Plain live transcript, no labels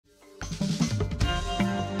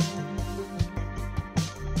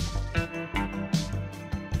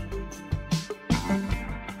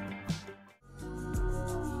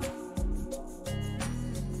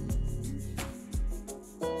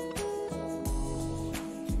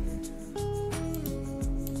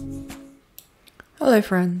Hello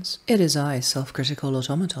friends, it is I, Self-Critical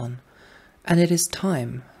Automaton, and it is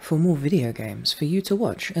time for more video games for you to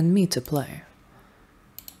watch and me to play.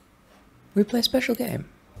 We play a special game,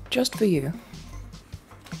 just for you.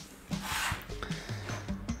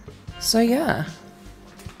 So yeah.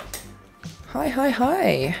 Hi,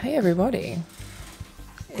 hey everybody.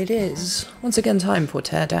 It is, once again, time for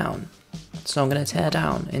Teardown. So I'm going to tear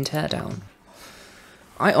down in Teardown.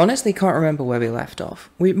 I honestly can't remember where we left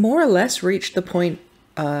off. We more or less reached the point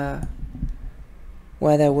where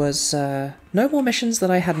there was no more missions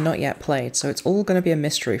that I had not yet played, so it's all going to be a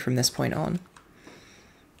mystery from this point on.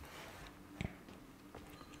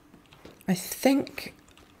 I think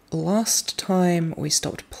last time we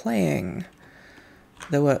stopped playing,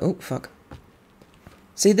 there were... oh, fuck.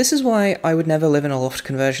 See, this is why I would never live in a loft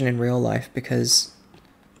conversion in real life, because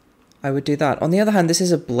I would do that. On the other hand, this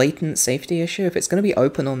is a blatant safety issue. If it's going to be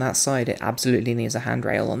open on that side, it absolutely needs a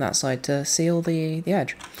handrail on that side to seal the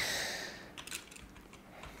edge.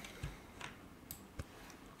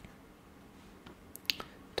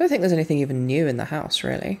 Don't think there's anything even new in the house,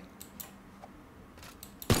 really.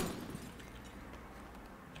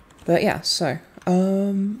 But yeah, so,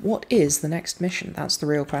 what is the next mission? That's the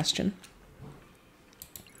real question.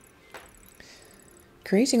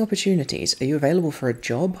 Creating opportunities. Are you available for a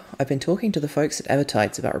job? I've been talking to the folks at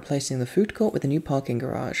Evertides about replacing the food court with a new parking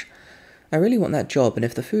garage. I really want that job, and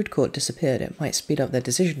if the food court disappeared, it might speed up their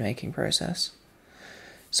decision-making process.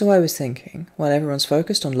 So I was thinking, while everyone's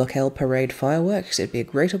focused on Locale Parade fireworks, it'd be a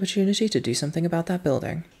great opportunity to do something about that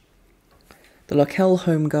building. The Locale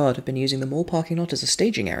Home Guard have been using the mall parking lot as a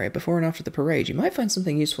staging area before and after the parade. You might find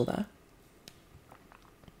something useful there.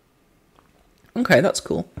 Okay, that's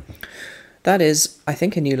cool. That is, I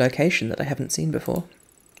think, a new location that I haven't seen before.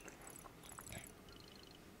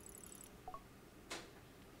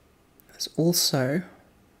 There's also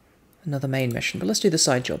another main mission, but let's do the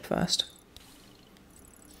side job first.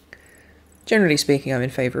 Generally speaking, I'm in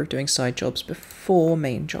favour of doing side jobs before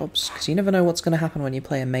main jobs, because you never know what's going to happen when you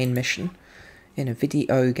play a main mission in a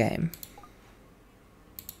video game.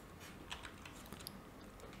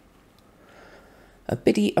 A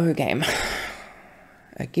video game.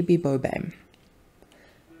 A gibby bobam.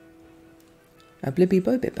 A blibby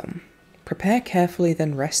bobibum. Prepare carefully,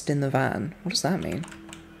 then rest in the van. What does that mean?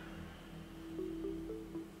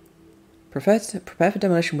 Prepare for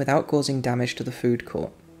demolition without causing damage to the food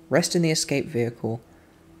court. Rest in the escape vehicle.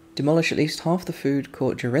 Demolish at least half the food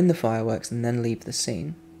court during the fireworks and then leave the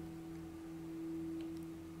scene.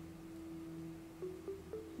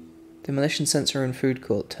 Demolition sensor in food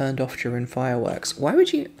court turned off during fireworks. Why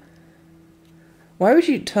would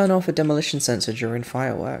you turn off a demolition sensor during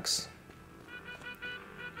fireworks?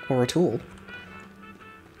 Or at all?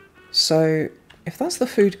 So, if that's the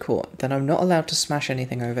food court, then I'm not allowed to smash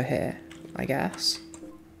anything over here, I guess.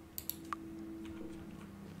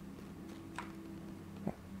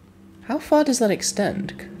 How far does that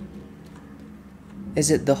extend?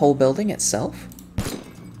 Is it the whole building itself?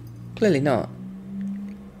 Clearly not.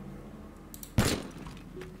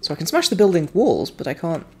 So I can smash the building walls, but I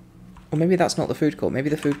can't... Or maybe that's not the food court. Maybe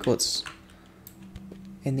the food court's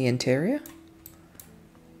in the interior?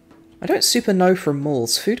 I don't super know from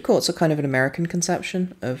malls. Food courts are kind of an American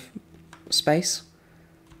conception of space.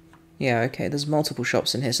 Yeah, okay, there's multiple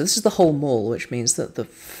shops in here. So this is the whole mall, which means that the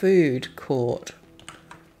food court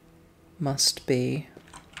must be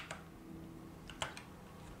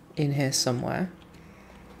in here somewhere.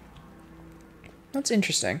 That's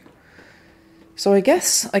interesting. So I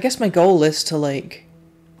guess my goal is to, like,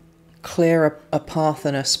 clear a path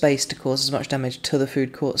and a space to cause as much damage to the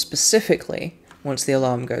food court specifically once the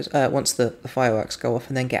alarm goes, once the fireworks go off,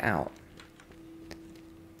 and then get out.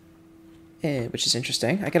 Which is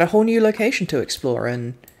interesting. I get a whole new location to explore,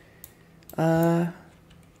 and not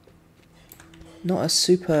a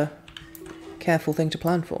super careful thing to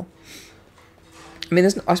plan for. I mean,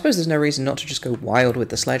 I suppose there's no reason not to just go wild with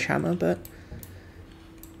the sledgehammer, but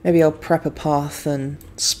maybe I'll prep a path and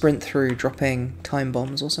sprint through, dropping time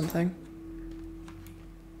bombs or something.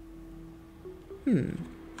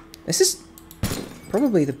 This is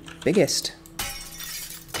probably the biggest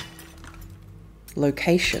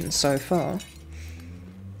location so far.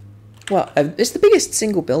 Well, it's the biggest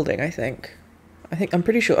single building, I think. I'm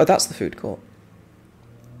pretty sure... Oh, that's the food court.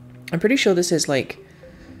 I'm pretty sure this is, like,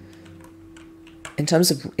 in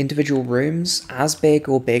terms of individual rooms, as big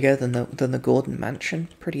or bigger than the Gordon Mansion,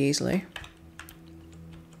 pretty easily.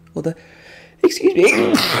 Or the... Excuse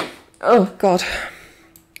me! Oh, God.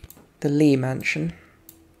 The Lee Mansion.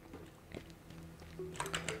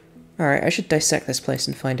 Alright, I should dissect this place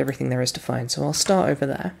and find everything there is to find, so I'll start over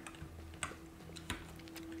there.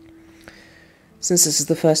 Is Since this is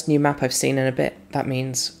the first new map I've seen in a bit, that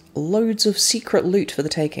means loads of secret loot for the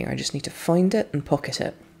taking. I just need to find it and pocket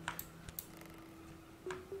it.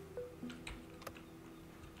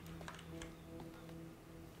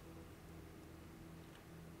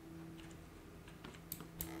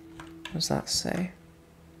 What does that say?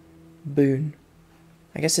 Boon.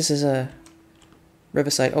 I guess this is a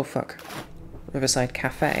Riverside... oh fuck. Riverside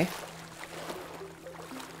Cafe.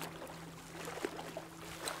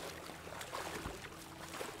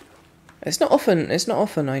 It's not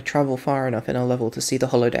often I travel far enough in a level to see the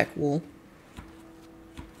holodeck wall.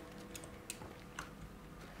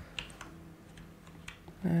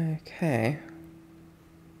 Okay.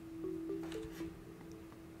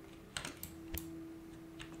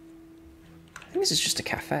 I think this is just a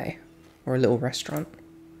cafe or a little restaurant.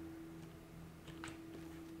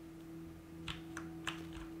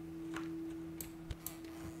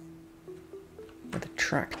 With a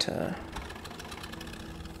tractor.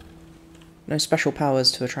 No special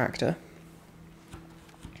powers to a tractor.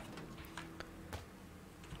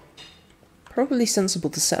 Probably sensible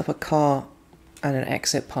to set up a car and an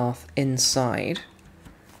exit path inside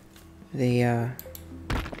the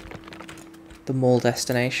mall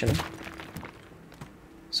destination,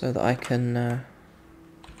 so that I can.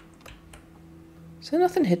 Is there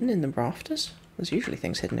nothing hidden in the rafters? There's usually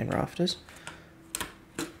things hidden in rafters.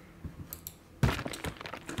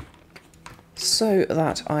 So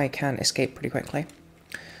that I can escape pretty quickly.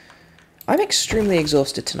 I'm extremely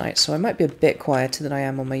exhausted tonight, so I might be a bit quieter than I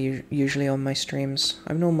am on my usually on my streams.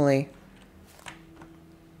 I'm normally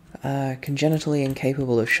congenitally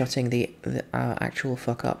incapable of shutting the actual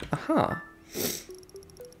fuck up. Aha!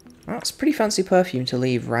 That's pretty fancy perfume to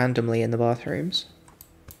leave randomly in the bathrooms.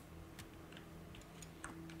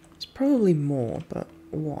 It's probably more, but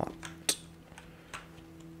what?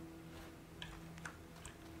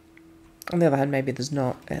 On the other hand, maybe there's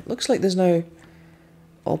not. It looks like there's no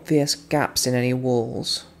obvious gaps in any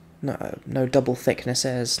walls. No double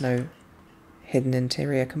thicknesses, no hidden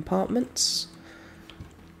interior compartments.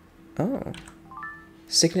 Oh.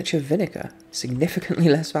 Signature vinegar. Significantly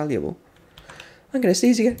less valuable. I'm going to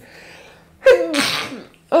sneeze again.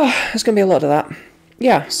 Oh, there's going to be a lot of that.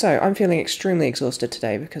 Yeah, so I'm feeling extremely exhausted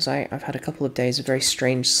today because I've had a couple of days of very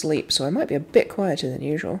strange sleep, so I might be a bit quieter than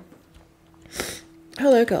usual.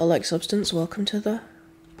 Hello, Girl-like Substance. Welcome to the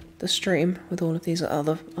stream with all of these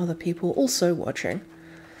other people also watching.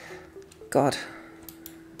 God.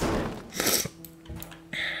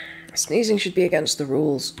 Sneezing should be against the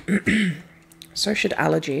rules. So should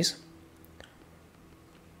allergies.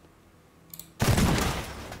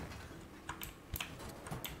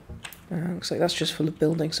 Looks like that's just full of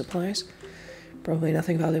building supplies. Probably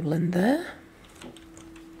nothing valuable in there.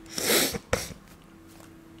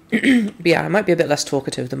 But yeah, I might be a bit less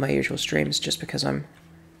talkative than my usual streams just because I'm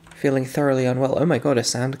feeling thoroughly unwell. Oh my god, a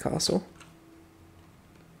sandcastle.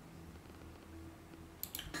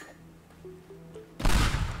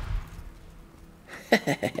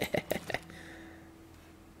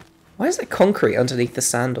 Why is there concrete underneath the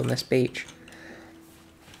sand on this beach?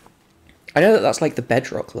 I know that that's like the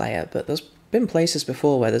bedrock layer, but there's been places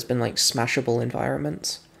before where there's been like smashable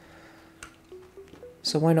environments.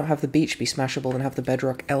 So why not have the beach be smashable and have the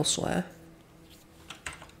bedrock elsewhere?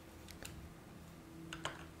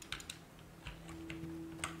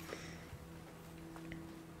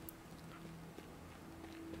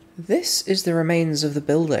 This is the remains of the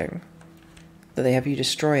building that they have you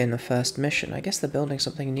destroy in the first mission. I guess they're building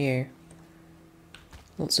something new.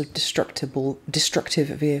 Lots of destructive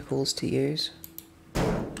vehicles to use.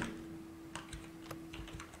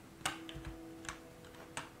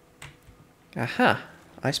 Aha!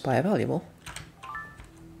 I spy a valuable.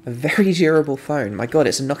 A very durable phone. My god,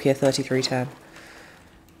 it's a Nokia 3310.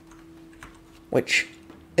 Which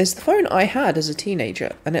is the phone I had as a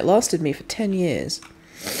teenager, and it lasted me for 10 years.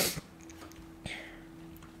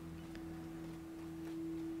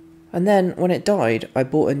 And then, when it died, I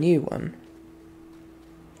bought a new one.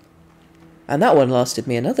 And that one lasted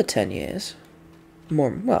me another 10 years.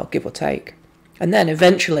 More, well, give or take. And then,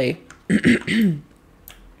 eventually,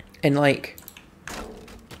 in like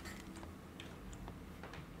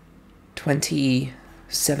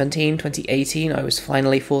 2017, 2018, I was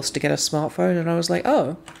finally forced to get a smartphone, and I was like,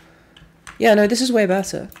 oh, yeah, no, this is way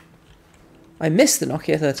better. I miss the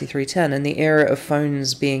Nokia 3310 and the era of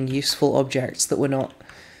phones being useful objects that were not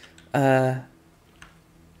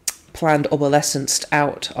planned obsolescenced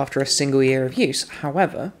out after a single year of use.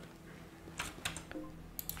 However,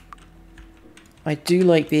 I do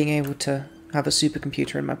like being able to have a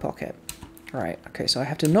supercomputer in my pocket. Right, okay, so I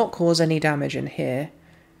have to not cause any damage in here.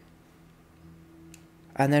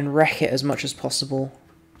 and then wreck it as much as possible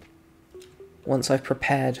once I've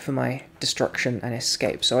prepared for my destruction and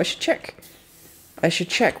escape. So I should check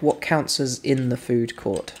what counts as in the food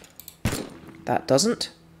court. That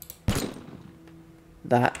doesn't.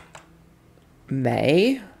 That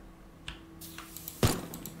may.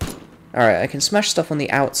 Alright, I can smash stuff on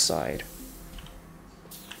the outside.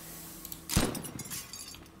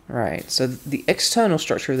 Right, so the external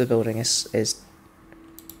structure of the building is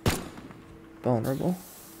vulnerable.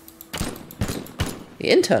 The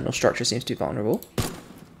internal structure seems to be vulnerable.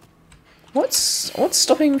 What's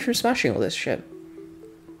stopping me from smashing all this shit?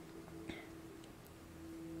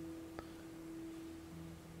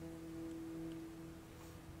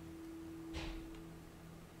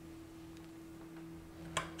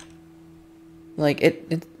 Like,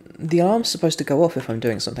 the alarm's supposed to go off if I'm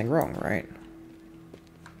doing something wrong, right?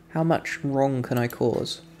 How much wrong can I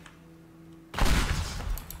cause?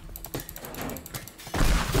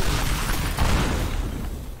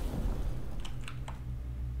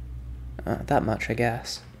 That much, I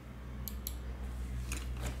guess.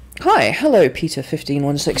 Hi, hello,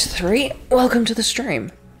 Peter15163. Welcome to the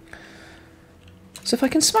stream. So if I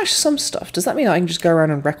can smash some stuff, does that mean I can just go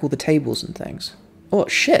around and wreck all the tables and things? Oh,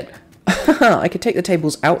 shit. I could take the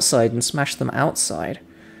tables outside and smash them outside.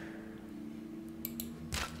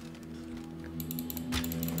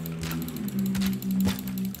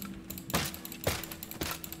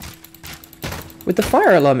 With the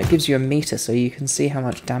fire alarm, it gives you a meter so you can see how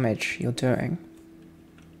much damage you're doing.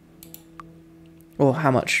 Or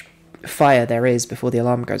how much fire there is before the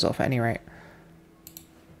alarm goes off, at any rate.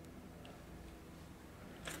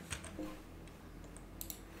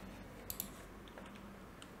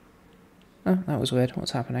 Oh, that was weird.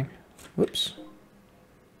 What's happening? Whoops.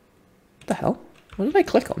 What the hell? What did I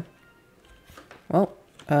click on? Well,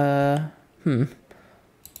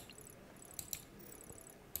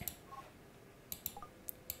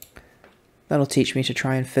 That'll teach me to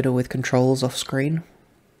try and fiddle with controls off screen.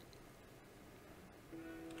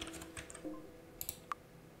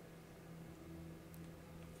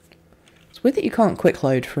 It's weird that you can't quick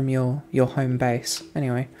load from your home base.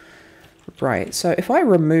 Anyway. Right, so if I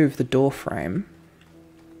remove the door frame,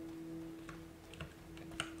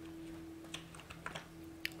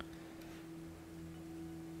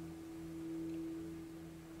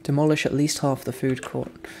 demolish at least half the food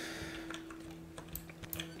court.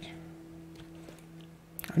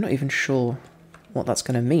 I'm not even sure what that's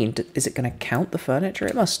going to mean. Is it going to count the furniture?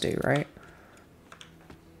 It must do, right?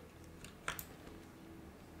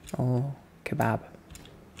 Or kebab.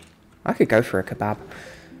 I could go for a kebab.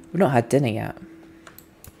 We've not had dinner yet.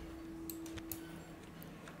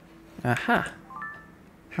 Aha!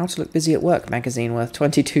 How to Look Busy at Work magazine worth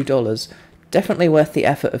 $22. Definitely worth the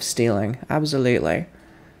effort of stealing. Absolutely.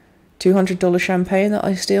 $200 champagne that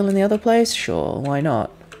I steal in the other place? Sure, why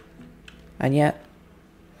not? And yet,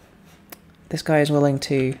 this guy is willing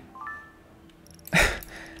to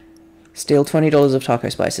steal $20 of taco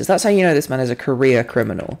spices. That's how you know this man is a career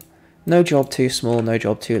criminal. No job too small, no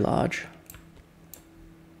job too large.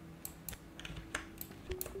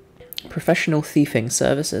 Professional thieving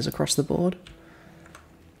services across the board.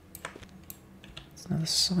 There's another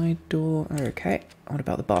side door. Okay, what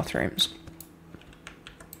about the bathrooms?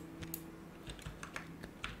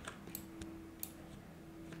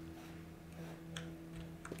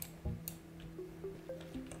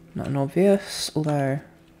 Nothing obvious, although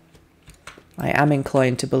I am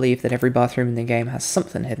inclined to believe that every bathroom in the game has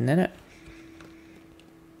something hidden in it.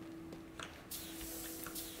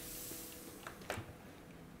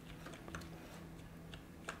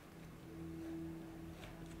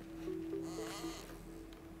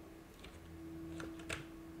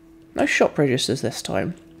 No shop registers this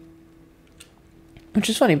time. Which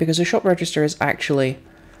is funny because a shop register is actually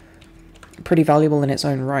pretty valuable in its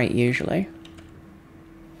own right, usually.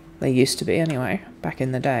 They used to be anyway, back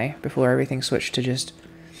in the day, before everything switched to just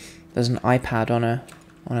there's an iPad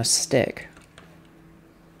on a stick.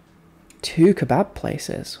 2 kebab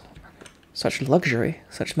places. Such luxury,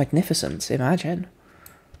 such magnificence, imagine.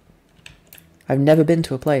 I've never been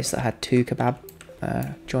to a place that had 2 kebab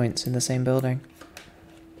joints in the same building.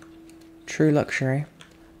 True luxury.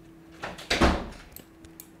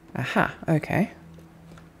 Aha, okay.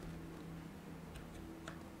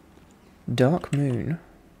 Dark Moon.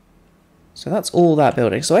 So that's all that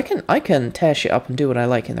building. So I can tear shit up and do what I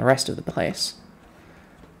like in the rest of the place.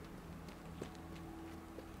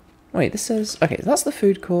 Wait, this says... Okay, that's the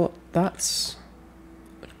food court. That's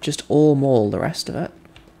just all mall, the rest of it.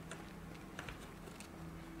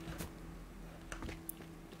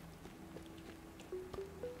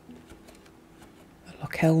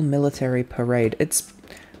 Locale Military Parade. It's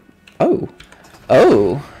Oh.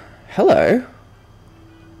 Oh. Hello.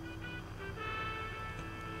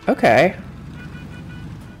 Okay.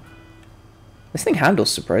 This thing handles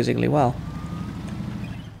surprisingly well.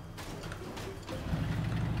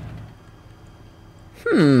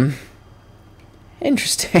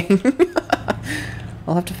 Interesting.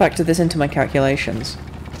 I'll have to factor this into my calculations.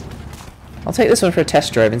 I'll take this one for a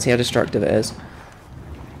test drive and see how destructive it is.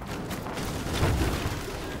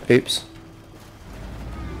 Oops.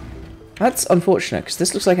 That's unfortunate, because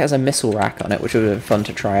this looks like it has a missile rack on it, which would have been fun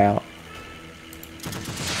to try out.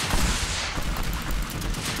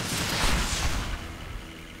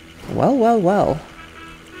 Well, well, well.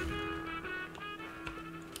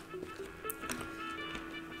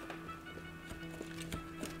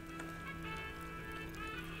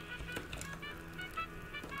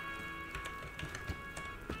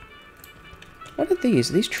 What are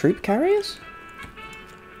these? Are these troop carriers?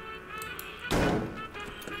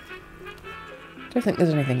 Don't think there's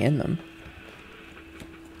anything in them.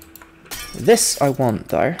 This I want,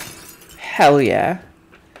 though. Hell yeah.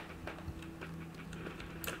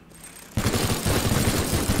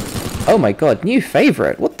 Oh my god, new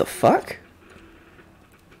favourite! What the fuck?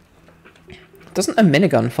 Doesn't a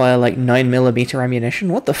minigun fire like 9mm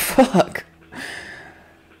ammunition? What the fuck?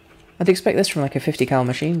 I'd expect this from like a 50 cal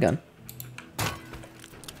machine gun.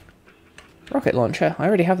 Rocket launcher. I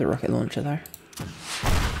already have the rocket launcher though.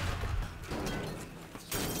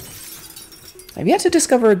 I've yet to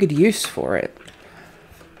discover a good use for it.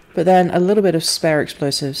 But then a little bit of spare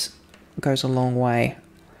explosives goes a long way.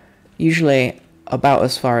 Usually about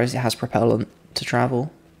as far as it has propellant to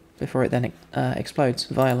travel before it then explodes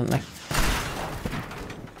violently.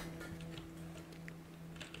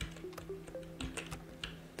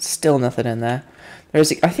 Still nothing in there. I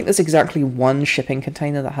think there's exactly one shipping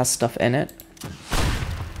container that has stuff in it.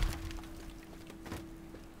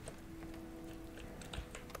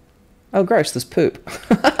 Oh gross, there's poop.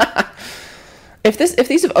 If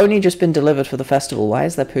these have only just been delivered for the festival, why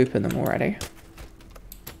is there poop in them already?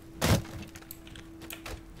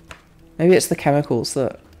 Maybe it's the chemicals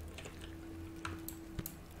that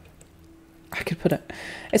I could put it.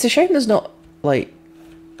 It's a shame there's not like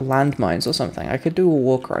landmines or something. I could do a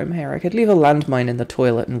war crime here. I could leave a landmine in the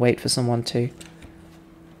toilet and wait for someone to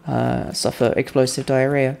suffer explosive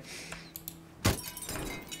diarrhea.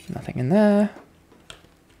 Nothing in there.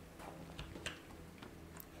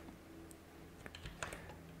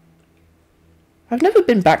 I've never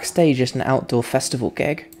been backstage at an outdoor festival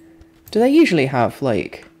gig. Do they usually have,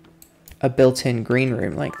 like, a built-in green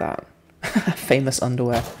room like that? Famous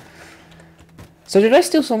underwear. So did I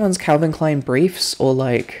steal someone's Calvin Klein briefs, or,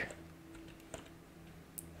 like...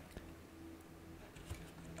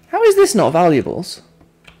 How is this not valuables?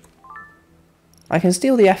 I can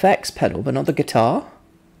steal the FX pedal, but not the guitar?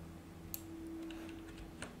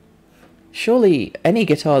 Surely any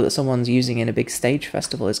guitar that someone's using in a big stage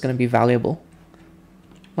festival is going to be valuable.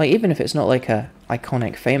 Like, even if it's not like a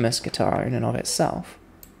iconic, famous guitar in and of itself.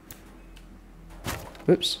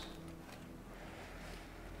 Whoops.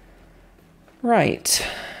 Right.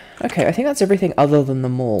 Okay, I think that's everything other than the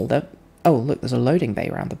mall. Oh, look, there's a loading bay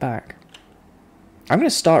around the back. I'm going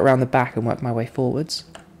to start around the back and work my way forwards.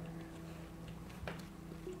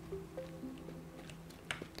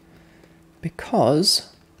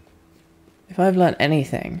 Because if I've learnt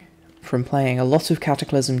anything from playing a lot of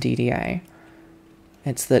Cataclysm DDA,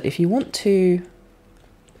 it's that if you want to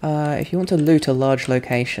loot a large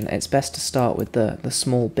location, it's best to start with the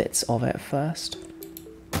small bits of it first.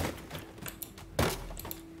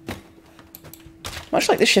 Much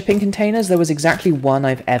like the shipping containers, there was exactly one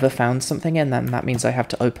I've ever found something in, and that means I have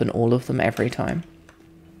to open all of them every time.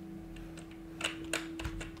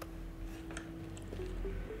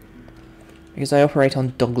 Because I operate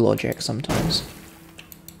on dog logic sometimes.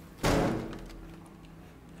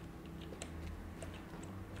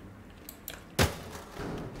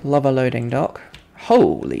 Love a loading dock.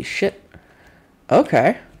 Holy shit.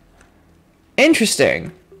 Okay.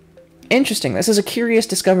 Interesting. Interesting. This is a curious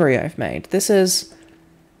discovery I've made. This is...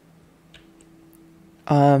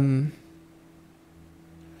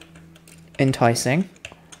 enticing.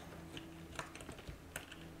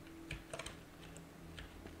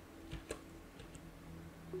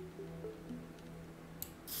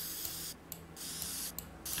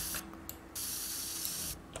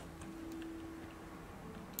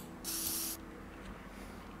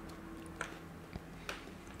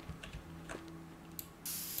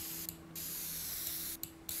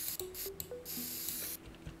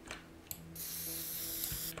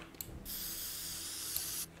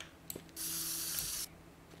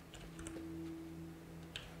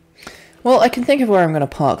 Well, I can think of where I'm going to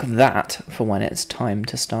park that for when it's time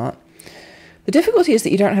to start. The difficulty is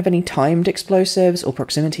that you don't have any timed explosives or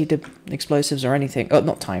proximity to explosives or anything. Oh,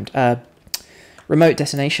 not timed. Remote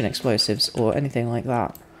detonation explosives or anything like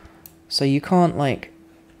that. So you can't, like,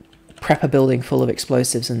 prep a building full of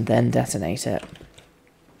explosives and then detonate it.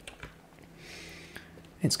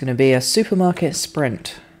 It's going to be a supermarket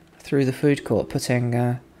sprint through the food court,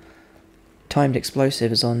 putting timed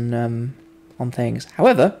explosives on things.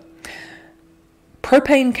 However,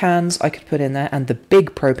 propane cans I could put in there, and the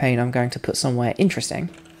big propane I'm going to put somewhere interesting.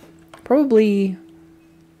 Probably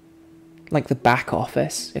like the back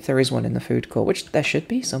office, if there is one in the food court, which there should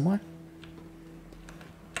be somewhere.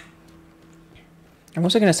 I'm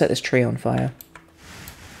also going to set this tree on fire.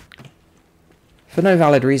 For no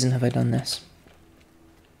valid reason have I done this.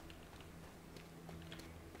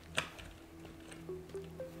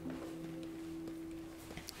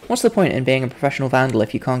 What's the point in being a professional vandal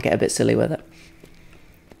if you can't get a bit silly with it?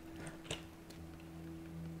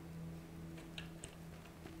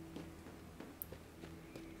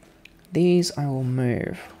 These I will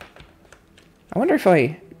move. I wonder if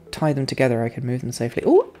I tie them together I could move them safely.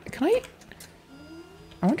 Oh, can I?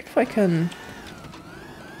 I wonder if I can...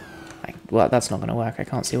 Well, that's not going to work. I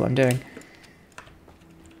can't see what I'm doing.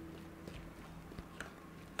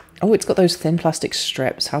 Oh, it's got those thin plastic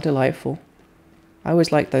strips. How delightful. I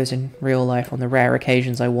always liked those in real life on the rare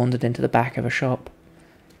occasions I wandered into the back of a shop.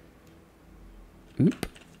 Oop.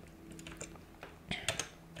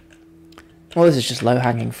 Well, this is just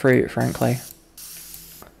low-hanging fruit, frankly.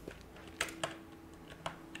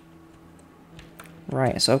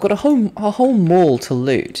 Right, so I've got a whole mall to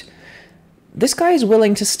loot. This guy is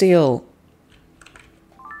willing to steal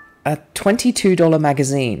a $22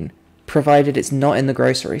 magazine, provided it's not in the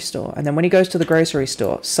grocery store. And then when he goes to the grocery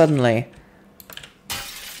store, suddenly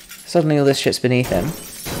all this shit's beneath him.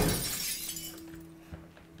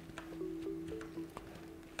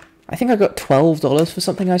 I think I got $12 for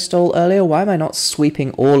something I stole earlier. Why am I not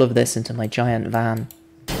sweeping all of this into my giant van?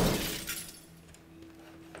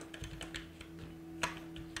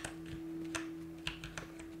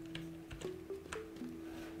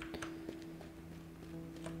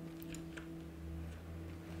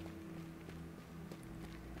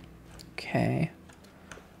 Okay.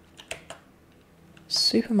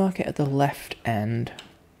 Supermarket at the left end.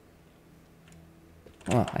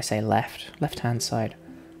 Well, I say left-hand side.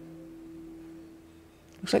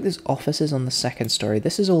 Looks like there's offices on the second story.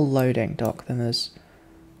 This is all loading dock. Then there's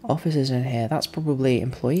offices in here. That's probably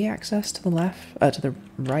employee access to the left, to the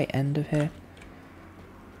right end of here.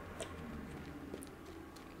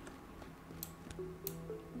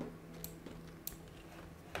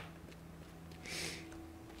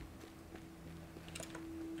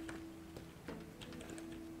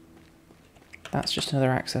 That's just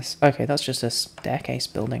another access. Okay, that's just a staircase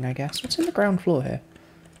building, I guess. What's in the ground floor here?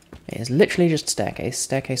 It is literally just staircase.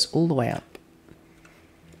 Staircase all the way up.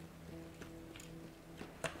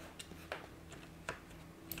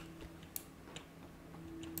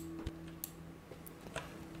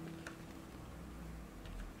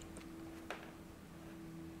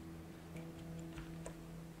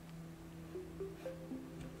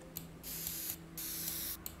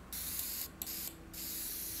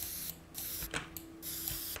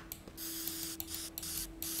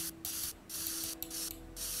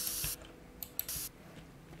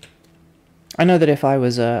 I know that if I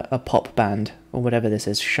was a pop band, or whatever this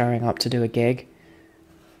is, showing up to do a gig,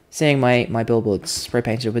 seeing my billboards spray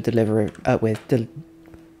painted with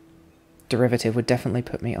derivative would definitely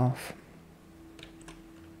put me off.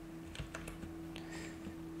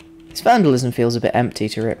 This vandalism feels a bit empty,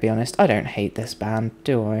 to be honest. I don't hate this band,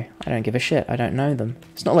 do I? I don't give a shit. I don't know them.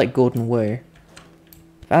 It's not like Gordon Wu.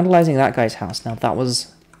 Vandalizing that guy's house, now that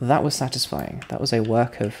was satisfying. That was a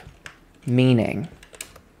work of meaning.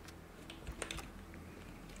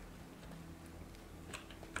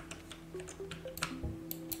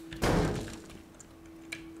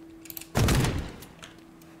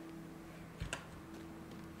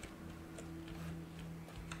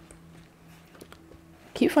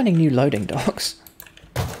 Keep finding new loading docks.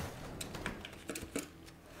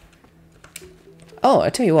 Oh,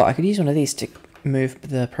 I tell you what, I could use one of these to move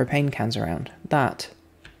the propane cans around. That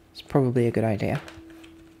is probably a good idea.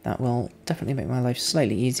 That will definitely make my life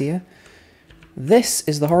slightly easier. This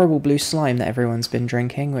is the horrible blue slime that everyone's been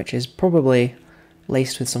drinking, which is probably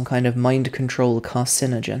laced with some kind of mind control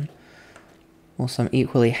carcinogen, or some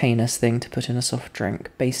equally heinous thing to put in a soft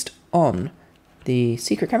drink, based on the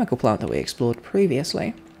secret chemical plant that we explored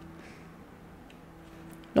previously.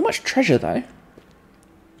 Not much treasure, though.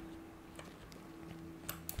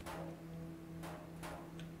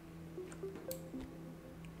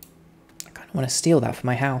 I want to steal that for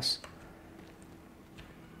my house.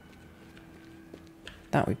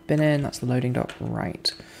 That we've been in, that's the loading dock,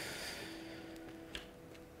 right.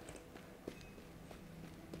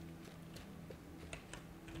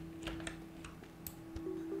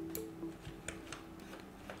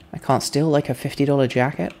 I can't steal like a $50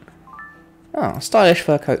 jacket? Oh, stylish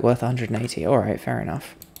fur coat worth 180. Alright, fair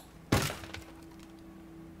enough.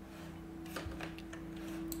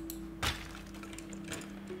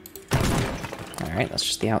 Alright, that's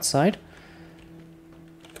just the outside.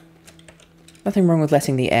 Nothing wrong with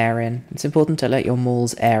letting the air in. It's important to let your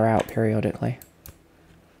malls air out periodically.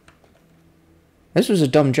 This was a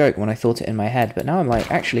dumb joke when I thought it in my head, but now I'm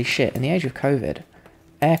like, actually shit, in the age of COVID,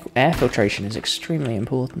 air filtration is extremely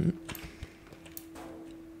important.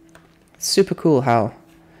 It's super cool how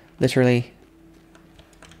literally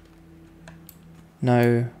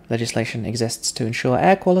no legislation exists to ensure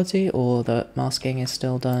air quality or that masking is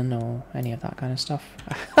still done or any of that kind of stuff.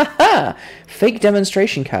 Fake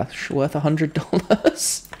demonstration cash worth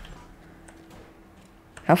 $100.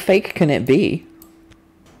 How fake can it be?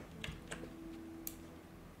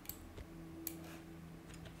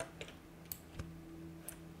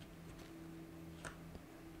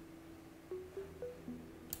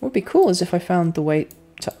 What would be cool is if I found the way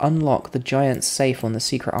to unlock the giant safe on the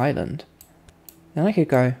secret island. Then I could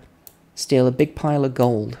go steal a big pile of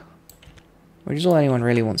gold, which is all anyone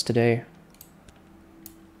really wants to do.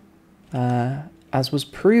 As was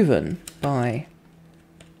proven by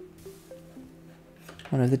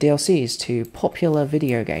one of the DLCs to popular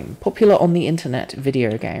on the internet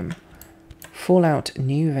video game, Fallout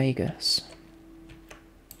New Vegas.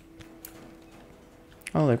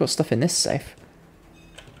 Oh, they've got stuff in this safe.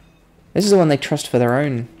 This is the one they trust for their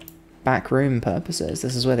own backroom purposes.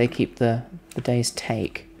 This is where they keep the day's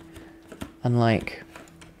take. Unlike...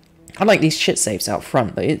 I like these shit safes out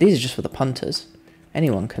front, but these are just for the punters.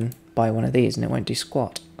 Anyone can buy one of these and it won't do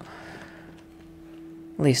squat. At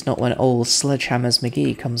least not when old Sledgehammers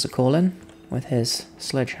McGee comes a-calling with his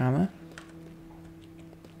sledgehammer.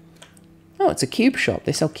 Oh, it's a cube shop.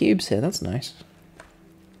 They sell cubes here. That's nice.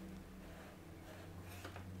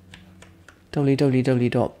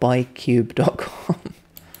 www.buycube.com.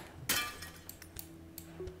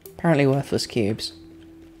 Apparently worthless cubes.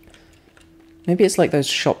 Maybe it's like those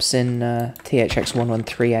shops in THX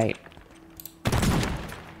 1138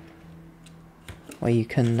 where you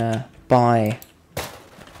can buy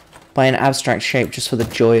an abstract shape just for the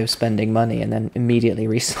joy of spending money and then immediately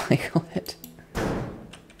recycle it.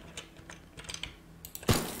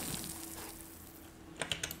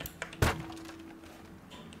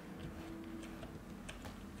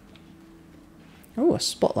 Oh, a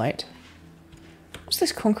spotlight. What's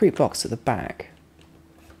this concrete box at the back?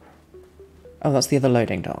 Oh, that's the other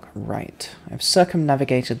loading dock. Right. I've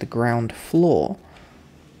circumnavigated the ground floor.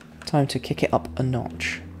 Time to kick it up a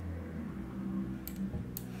notch.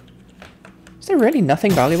 Is there really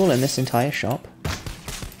nothing valuable in this entire shop?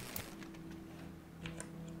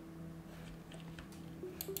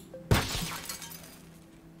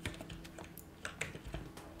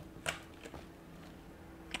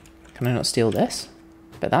 Can I not steal this?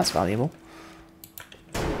 But that's valuable.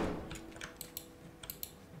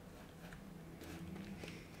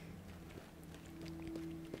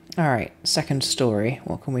 Alright, second story.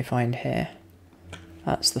 What can we find here?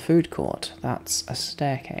 That's the food court. That's a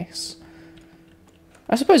staircase.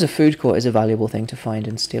 I suppose a food court is a valuable thing to find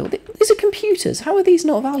and steal. These are computers. How are these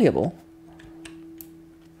not valuable?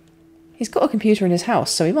 He's got a computer in his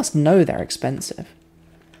house, so he must know they're expensive.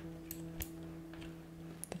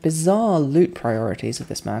 The bizarre loot priorities of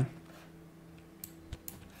this man.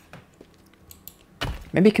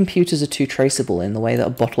 Maybe computers are too traceable in the way that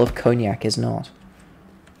a bottle of cognac is not.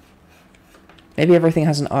 Maybe everything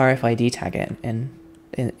has an RFID tag in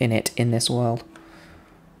it in this world.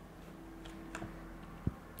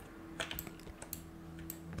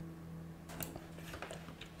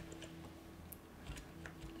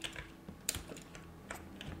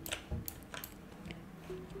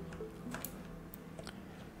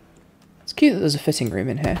 It's cute that there's a fitting room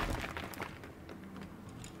in here.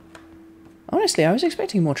 Honestly, I was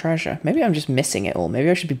expecting more treasure. Maybe I'm just missing it all. Maybe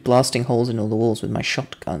I should be blasting holes in all the walls with my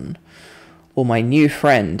shotgun. Or my new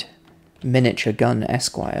friend, Miniature Gun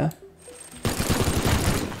Esquire.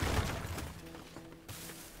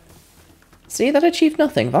 See, that achieved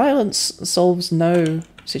nothing. Violence solves no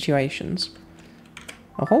situations.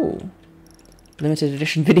 Oh, limited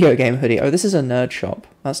edition video game hoodie. Oh, this is a nerd shop.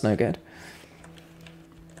 That's no good.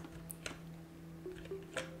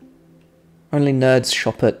 Only nerds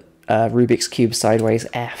shop at Rubik's Cube Sideways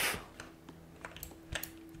F.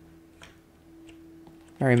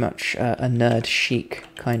 Very much a nerd chic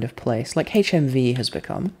kind of place, like HMV has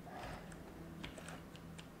become.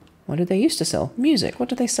 What did they used to sell? Music. What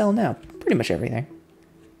do they sell now? Pretty much everything.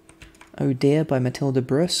 Oh Dear by Matilda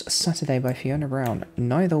Bruce, Saturday by Fiona Brown.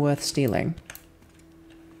 Neither worth stealing.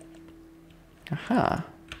 Aha.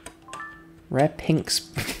 Rare pink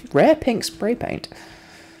spray paint.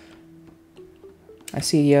 I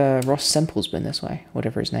see Ross Semple's been this way,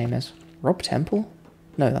 whatever his name is. Rob Temple?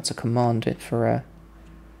 No, that's a command for a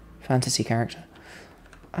fantasy character.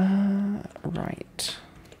 Right.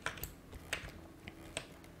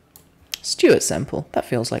 Stuart Semple. That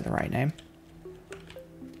feels like the right name.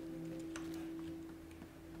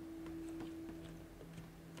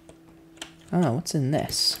 Oh, what's in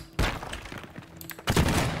this?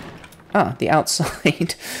 Ah, the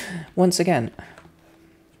outside. Once again.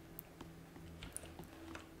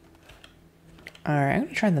 Alright, I'm going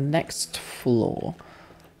to try the next floor.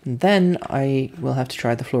 And then I will have to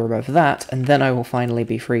try the floor above that, and then I will finally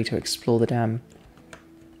be free to explore the damn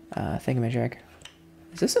thingamajig.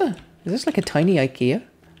 Is this like a tiny IKEA?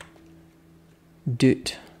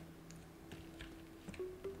 Doot.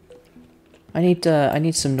 I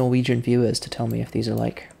need some Norwegian viewers to tell me if these are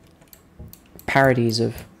like parodies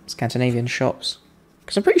of Scandinavian shops.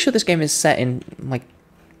 Because I'm pretty sure this game is set in like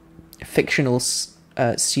fictional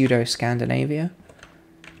pseudo-Scandinavia.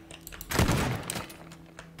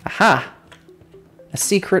 Aha! A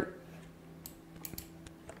secret-ish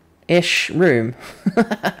room.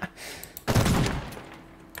 Gotta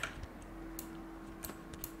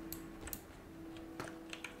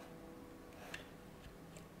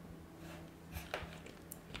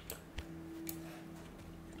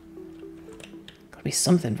be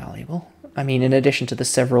something valuable. I mean, in addition to the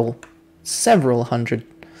several hundred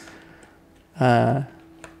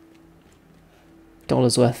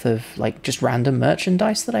dollars worth of like just random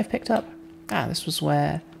merchandise that I've picked up. Ah, this was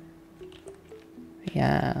where,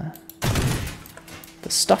 yeah, the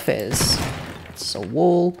stuff is. It's a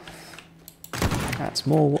wall. That's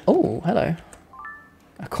more. Oh, hello.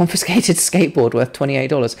 A confiscated skateboard worth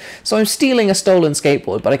 $28. So I'm stealing a stolen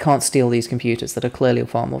skateboard, but I can't steal these computers that are clearly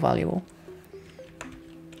far more valuable.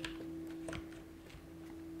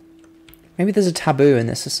 Maybe there's a taboo in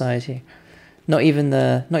this society. Not even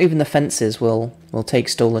the fences will take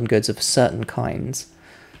stolen goods of certain kinds.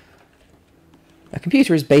 A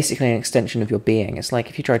computer is basically an extension of your being. It's like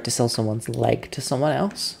if you tried to sell someone's leg to someone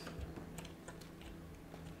else.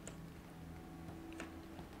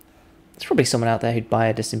 There's probably someone out there who'd buy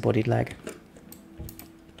a disembodied leg.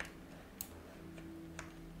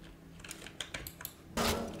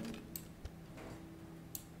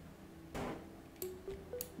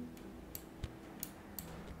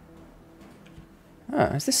 Oh,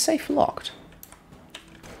 is this safe locked?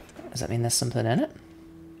 Does that mean there's something in it?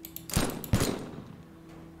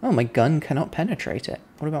 Oh, my gun cannot penetrate it.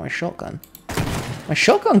 What about my shotgun? My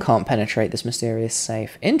shotgun can't penetrate this mysterious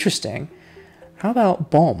safe. Interesting. How about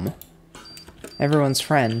bomb? Everyone's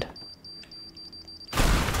friend.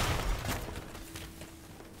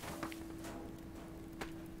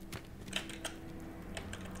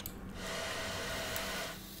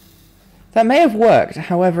 That may have worked,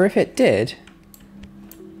 however, if it did,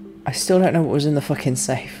 I still don't know what was in the fucking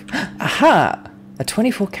safe. Aha! A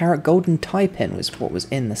 24-karat golden tie pin was what was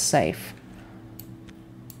in the safe.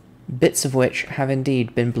 Bits of which have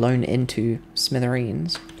indeed been blown into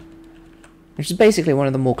smithereens. Which is basically one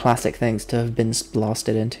of the more classic things to have been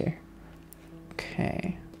blasted into.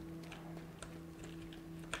 Okay.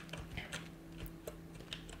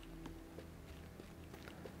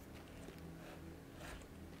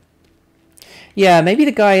 Yeah, maybe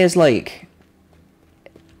the guy is like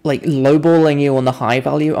lowballing you on the high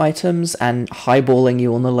value items and highballing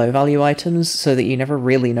you on the low value items so that you never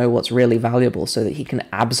really know what's really valuable, so that he can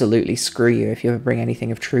absolutely screw you if you ever bring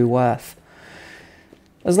anything of true worth.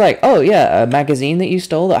 It's like, oh yeah, a magazine that you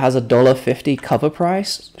stole that has a $1.50 cover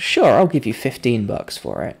price? Sure, I'll give you $15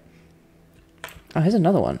 for it. Oh, here's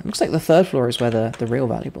another one. Looks like the third floor is where the real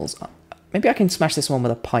valuables are. Maybe I can smash this one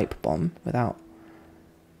with a pipe bomb without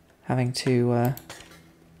having to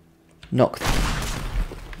knock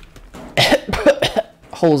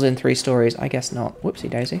holes in 3 stories. I guess not. Whoopsie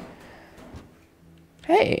daisy.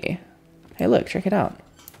 Hey. Hey, look, check it out.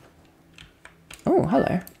 Oh,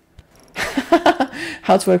 hello.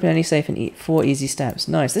 How to open any safe in 4 easy steps.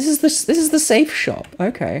 Nice. This is the safe shop.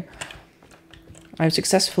 Okay. I've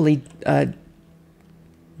successfully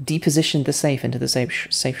depositioned the safe into the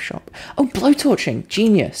safe shop. Oh, blowtorching.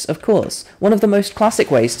 Genius, of course. One of the most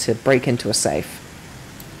classic ways to break into a safe.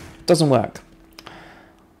 Doesn't work.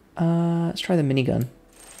 Let's try the minigun.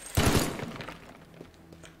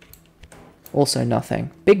 Also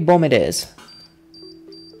nothing. Big bomb it is.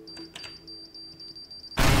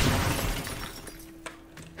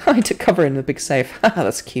 I took cover in the big safe. Haha,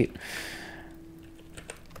 that's cute.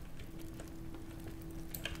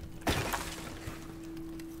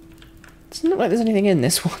 Doesn't look like there's anything in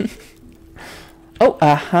this one. Oh,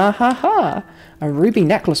 ha. A ruby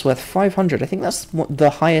necklace worth 500. I think that's the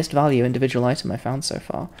highest value individual item I found so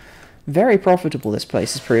far. Very profitable this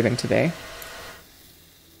place is proving to be.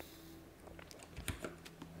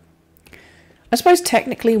 I suppose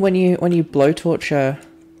technically when you blowtorch a...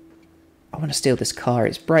 I want to steal this car.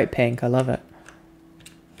 It's bright pink. I love it.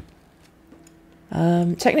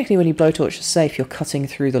 Technically when you blowtorch a safe, you're cutting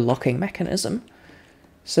through the locking mechanism.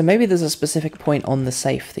 So maybe there's a specific point on the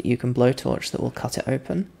safe that you can blowtorch that will cut it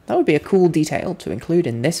open. That would be a cool detail to include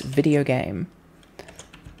in this video game.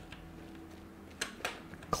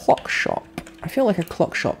 Clock shop. I feel like a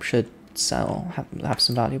clock shop should have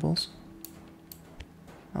some valuables.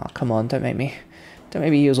 Oh, come on, don't make me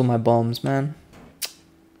use all my bombs, man.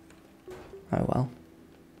 Oh well.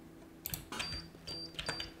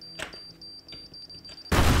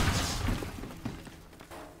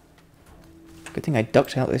 Good thing I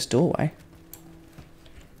ducked out this doorway.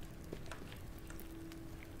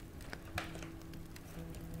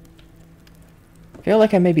 I feel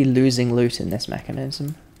like I may be losing loot in this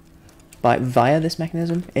mechanism. Like, via this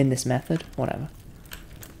mechanism? In this method? Whatever.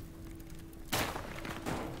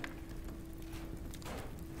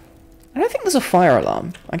 I don't think there's a fire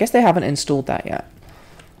alarm. I guess they haven't installed that yet.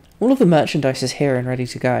 All of the merchandise is here and ready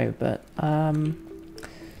to go, but,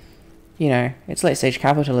 you know, it's late stage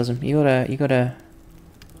capitalism. You gotta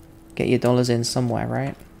get your dollars in somewhere,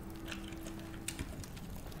 right?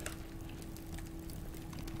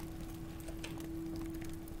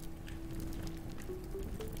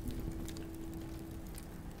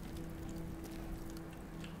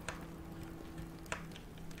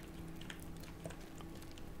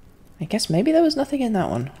 I guess maybe there was nothing in that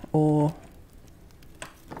one, or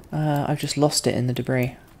I've just lost it in the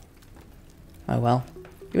debris. Oh well.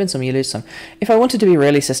 You win some, you lose some. If I wanted to be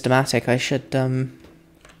really systematic, I should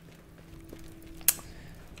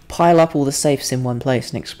pile up all the safes in one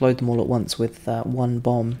place and explode them all at once with one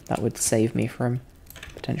bomb. That would save me from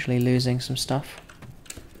potentially losing some stuff.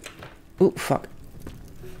 Oop, fuck.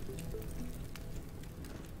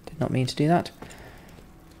 Did not mean to do that.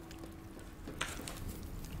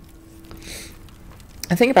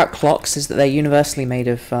 The thing about clocks is that they're universally made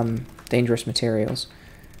of dangerous materials.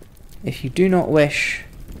 If you do not wish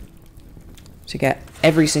to get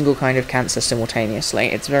every single kind of cancer simultaneously,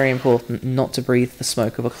 it's very important not to breathe the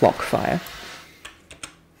smoke of a clock fire.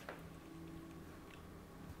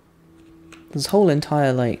 There's whole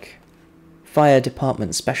entire, like, fire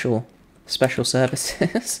department special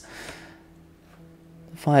services.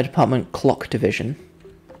 Fire department clock division.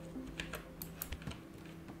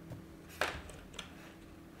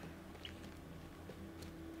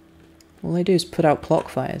 All they do is put out clock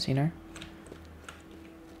fires, you know?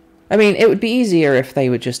 I mean, it would be easier if they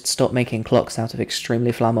would just stop making clocks out of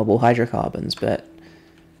extremely flammable hydrocarbons, but,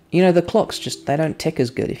 you know, the clocks just, they don't tick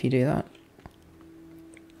as good if you do that.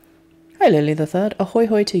 Hi, Lily the Third. Ahoy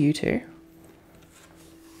hoy to you too.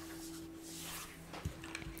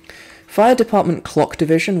 Fire Department Clock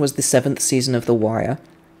Division was the 7th season of The Wire.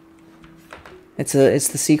 It's the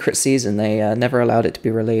secret season. They never allowed it to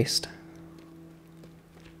be released.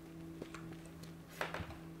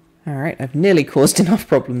 Alright, I've nearly caused enough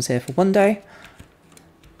problems here for one day.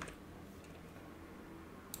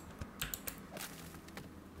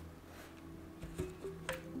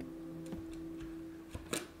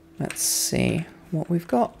 Let's see what we've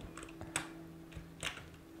got.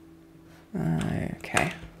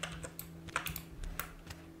 Okay.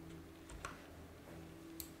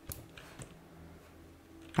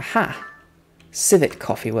 Aha! Civet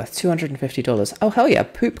coffee worth $250. Oh, hell yeah,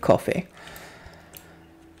 poop coffee.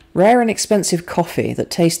 Rare and expensive coffee that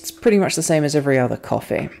tastes pretty much the same as every other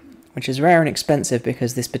coffee, which is rare and expensive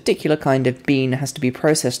because this particular kind of bean has to be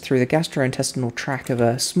processed through the gastrointestinal tract of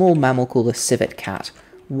a small mammal called a civet cat.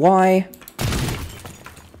 Why?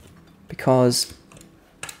 Because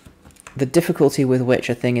the difficulty with which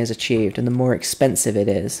a thing is achieved and the more expensive it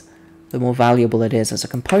is, the more valuable it is as a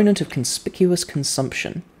component of conspicuous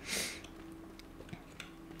consumption.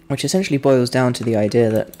 Which essentially boils down to the idea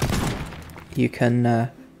that you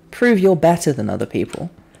can prove you're better than other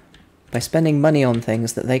people by spending money on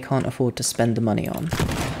things that they can't afford to spend the money on.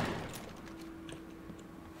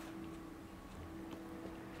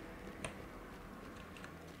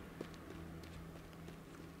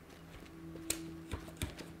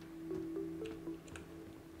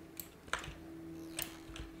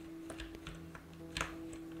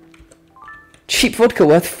 cheap vodka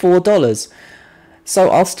worth $4. So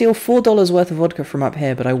I'll steal $4 worth of vodka from up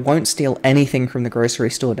here, but I won't steal anything from the grocery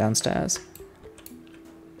store downstairs.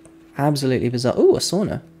 Absolutely bizarre. Ooh, a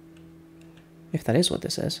sauna. If that is what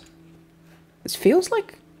this is. This feels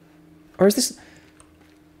like... Or is this...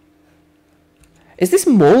 Is this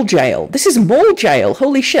mall jail? This is mall jail!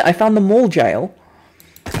 Holy shit, I found the mall jail.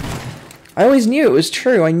 I always knew it was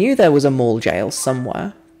true. I knew there was a mall jail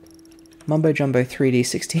somewhere. Mumbo Jumbo 3D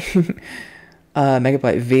 16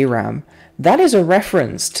 megabyte VRAM. That is a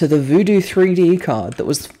reference to the Voodoo 3D card that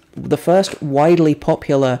was the first widely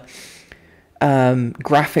popular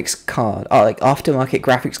graphics card, like aftermarket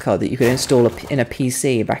graphics card that you could install in a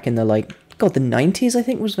PC back in the, like, God, the 90s, I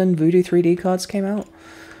think, was when Voodoo 3D cards came out.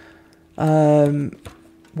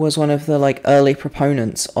 Was one of the, like, early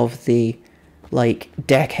proponents of the, like,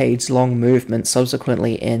 decades-long movement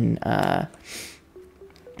subsequently in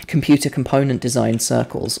computer component design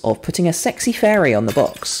circles of putting a sexy fairy on the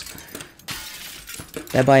box,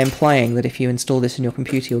 thereby implying that if you install this in your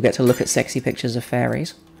computer, you'll get to look at sexy pictures of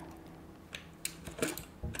fairies.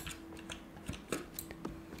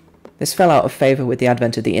 This fell out of favour with the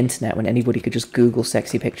advent of the internet, when anybody could just Google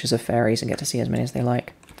sexy pictures of fairies and get to see as many as they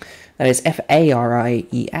like. That is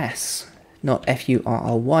F-A-R-I-E-S, not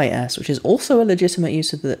F-U-R-R-Y-S, which is also a legitimate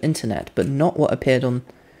use of the internet, but not what appeared on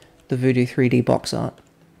the Voodoo 3D box art.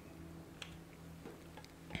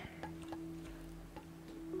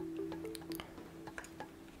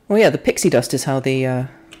 Well, yeah, the pixie dust is how the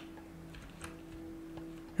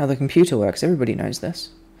computer works. Everybody knows this.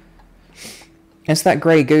 It's that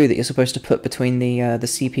grey goo that you're supposed to put between the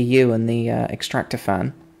CPU and the extractor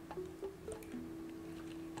fan.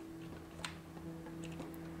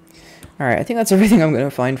 Alright, I think that's everything I'm going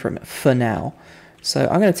to find from it for now. So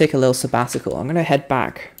I'm going to take a little sabbatical. I'm going to head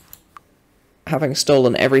back, having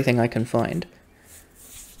stolen everything I can find.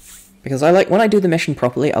 Because I like, when I do the mission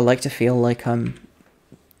properly, I like to feel like I'm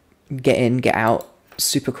get in, get out,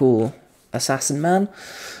 super cool assassin man.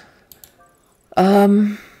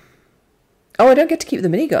 Oh, I don't get to keep the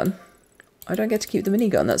minigun. I don't get to keep the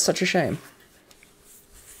minigun. That's such a shame.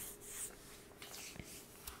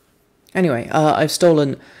 Anyway, I've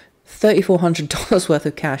stolen $3,400 worth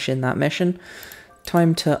of cash in that mission.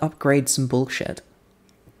 Time to upgrade some bullshit.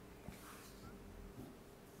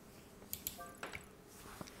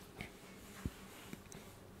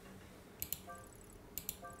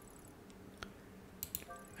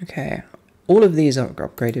 Okay, all of these are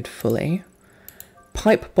upgraded fully.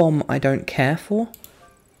 Pipe bomb I don't care for.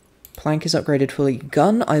 Plank is upgraded fully.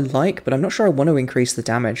 Gun I like, but I'm not sure I want to increase the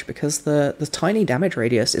damage because the tiny damage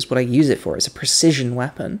radius is what I use it for. It's a precision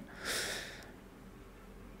weapon.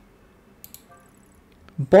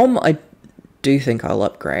 Bomb I do think I'll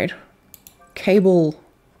upgrade. Cable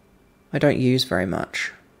I don't use very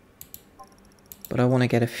much, but I want to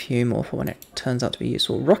get a few more for when it turns out to be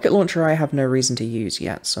useful. Rocket launcher I have no reason to use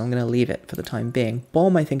yet, so I'm going to leave it for the time being.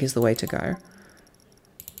 Bomb I think is the way to go.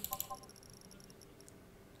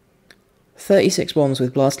 36 bombs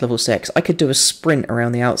with blast level 6. I could do a sprint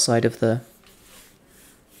around the outside of the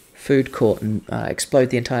food court and explode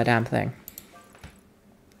the entire damn thing.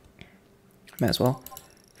 May as well.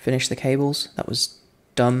 Finish the cables. That was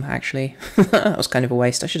dumb, actually. That was kind of a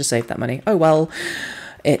waste. I should have saved that money. Oh well.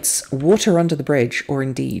 It's water under the bridge, or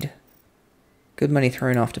indeed. Good money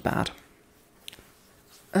thrown after bad.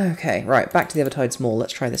 Okay, right, back to the Evertides Mall.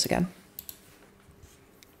 Let's try this again.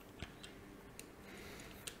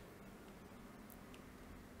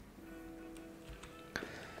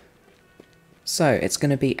 So, it's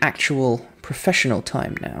going to be actual professional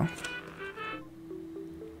time now.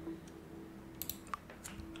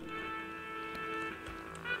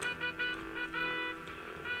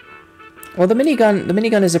 Well, the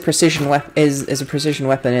minigun is a precision is a precision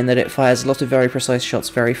weapon in that it fires a lot of very precise shots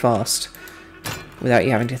very fast, without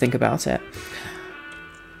you having to think about it.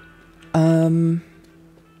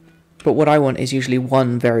 But what I want is usually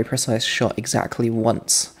one very precise shot exactly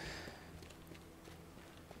once.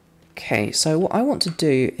 Okay, so what I want to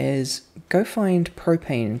do is go find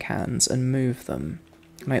propane cans and move them.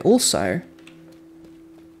 And I also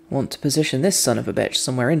want to position this son of a bitch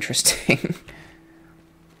somewhere interesting.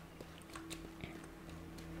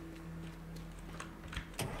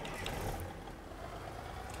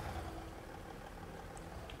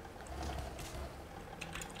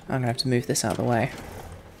 I'm going to have to move this out of the way.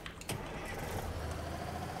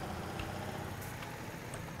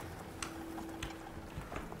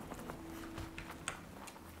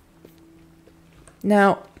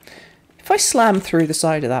 Now, if I slam through the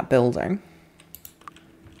side of that building,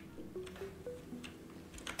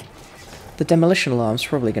 the demolition alarm's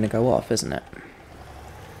probably going to go off, isn't it?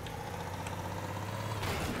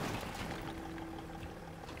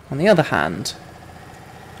 On the other hand,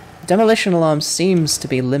 demolition alarm seems to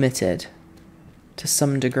be limited to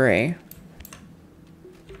some degree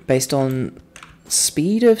based on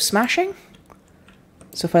speed of smashing.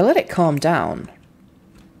 So if I let it calm down,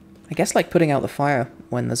 I guess like putting out the fire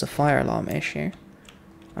when there's a fire alarm issue,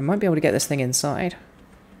 I might be able to get this thing inside.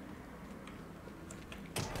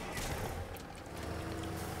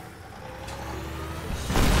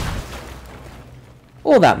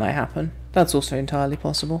 Or that might happen. That's also entirely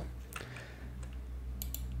possible.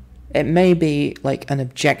 It may be like an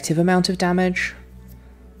objective amount of damage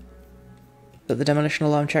that the demolition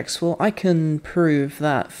alarm checks for. I can prove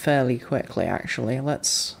that fairly quickly, actually.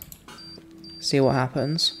 Let's see what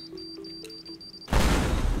happens.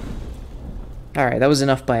 Alright, that was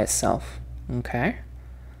enough by itself. Okay.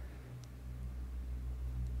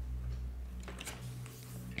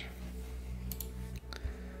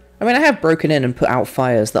 I mean, I have broken in and put out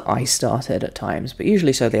fires that I started at times, but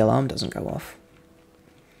usually so the alarm doesn't go off.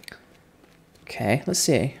 Okay, let's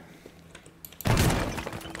see.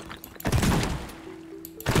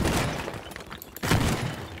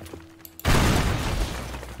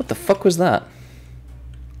 What the fuck was that?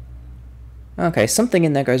 Okay, something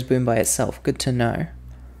in there goes boom by itself. Good to know.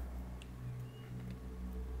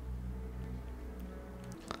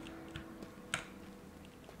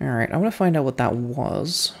 Alright, I want to find out what that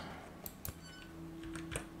was.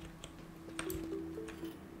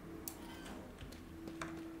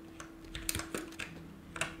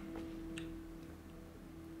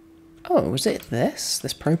 Oh, was it this?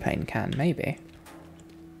 This propane can, maybe.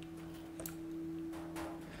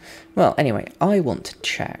 Well, anyway, I want to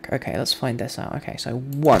check. Okay, let's find this out. Okay, so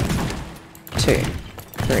 1, 2,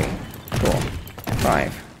 3, 4,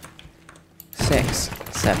 5, 6,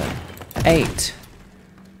 7, 8,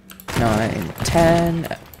 9,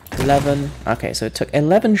 10, 11. Okay, so it took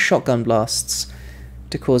 11 shotgun blasts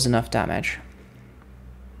to cause enough damage.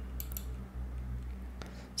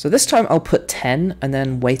 So this time I'll put 10 and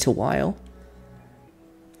then wait a while.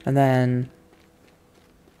 And then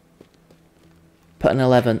put an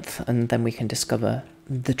 11th and then we can discover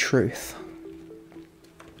the truth.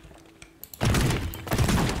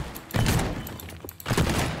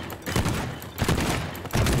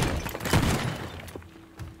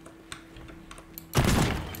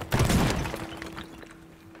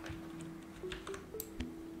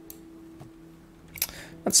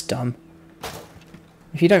 That's dumb.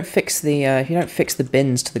 If you don't fix the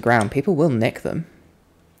bins to the ground, people will nick them.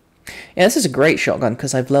 Yeah, this is a great shotgun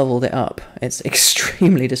because I've leveled it up. It's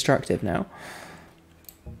extremely destructive now.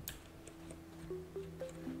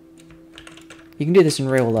 You can do this in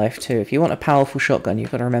real life too. If you want a powerful shotgun,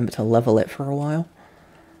 you've got to remember to level it for a while.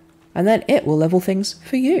 And then it will level things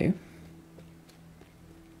for you.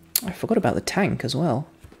 I forgot about the tank as well.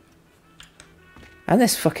 And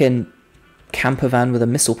this fucking camper van with a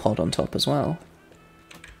missile pod on top as well.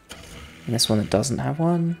 And this one that doesn't have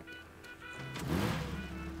one.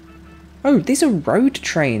 Oh, these are road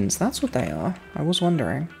trains. That's what they are. I was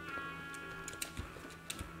wondering.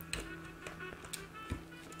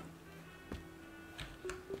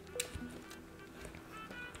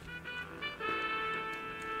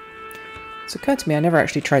 It's occurred to me I never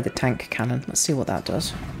actually tried the tank cannon. Let's see what that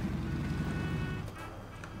does.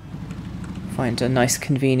 Find a nice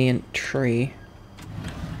convenient tree.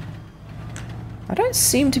 I don't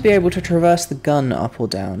seem to be able to traverse the gun up or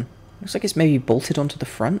down. Looks like it's maybe bolted onto the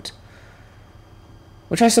front.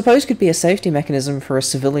 Which I suppose could be a safety mechanism for a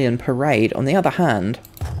civilian parade. On the other hand,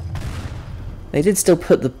 they did still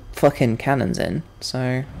put the fucking cannons in,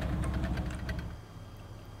 so...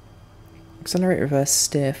 Accelerate, reverse,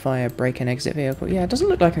 steer, fire, brake and exit vehicle. Yeah, it doesn't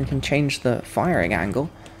look like I can change the firing angle.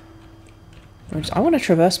 I want to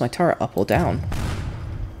traverse my turret up or down.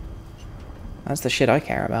 That's the shit I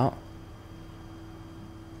care about.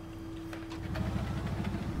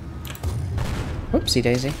 Whoopsie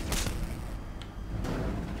daisy.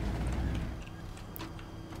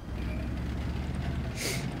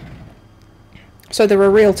 So there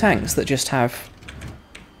are real tanks that just have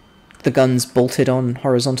the guns bolted on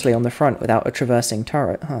horizontally on the front without a traversing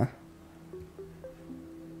turret, huh?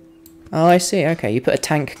 Oh, I see. Okay, you put a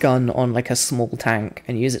tank gun on like a small tank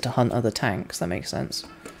and use it to hunt other tanks. That makes sense.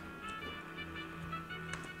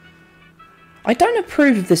 I don't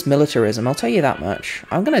approve of this militarism, I'll tell you that much.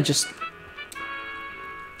 I'm gonna just...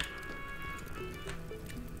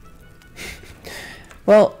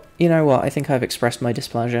 Well, you know what? I think I've expressed my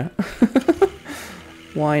displeasure.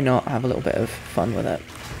 Why not have a little bit of fun with it?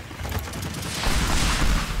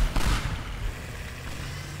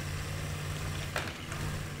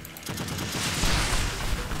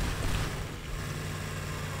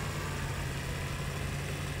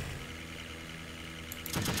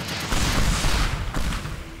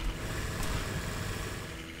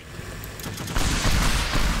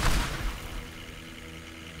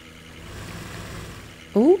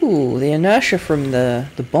 Ooh, the inertia from the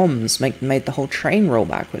bombs made the whole train roll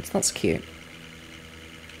backwards. That's cute.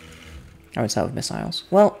 Oh, it's out of missiles.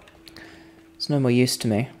 Well, it's no more use to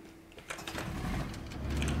me.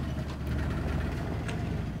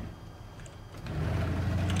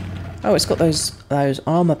 Oh, it's got those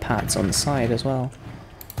armor pads on the side as well.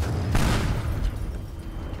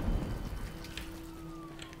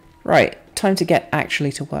 Right, time to get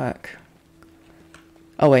actually to work.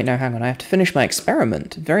 Oh wait, no, hang on, I have to finish my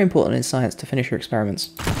experiment. Very important in science to finish your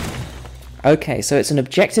experiments. Okay, so it's an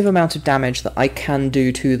objective amount of damage that I can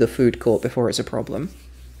do to the food court before it's a problem.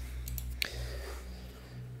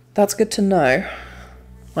 That's good to know.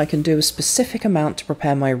 I can do a specific amount to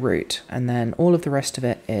prepare my route, and then all of the rest of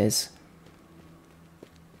it is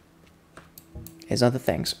other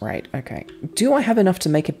things. Right, okay. Do I have enough to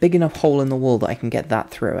make a big enough hole in the wall that I can get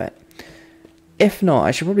that through it? If not,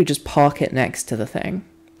 I should probably just park it next to the thing.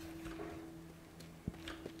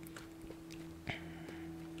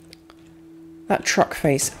 That truck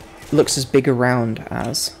face looks as big around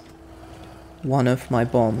as one of my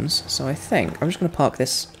bombs, so I think I'm just going to park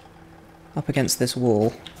this up against this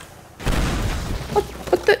wall.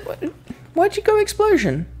 What the... Why'd you go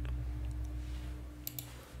explosion?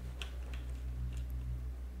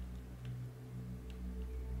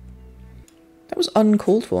 That was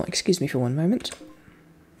uncalled for. Excuse me for one moment.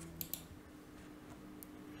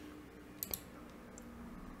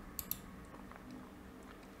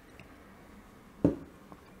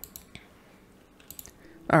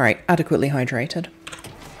 Alright, adequately hydrated.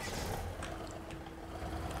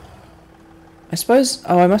 I suppose...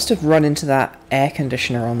 Oh, I must have run into that air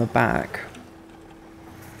conditioner on the back.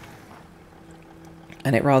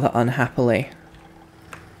 And it rather unhappily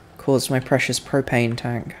caused my precious propane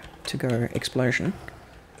tank to go explosion.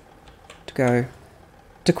 To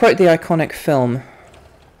quote the iconic film,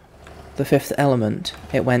 The Fifth Element,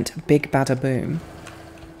 it went big bada boom.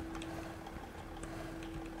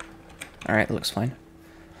 Alright, that looks fine.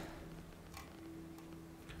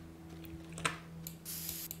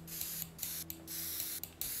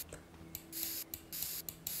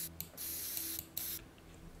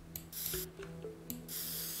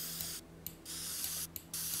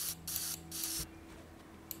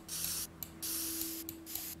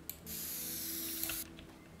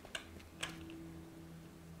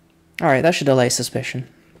 Alright, that should allay suspicion.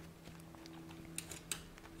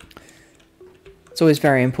 It's always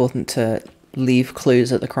very important to leave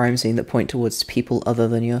clues at the crime scene that point towards people other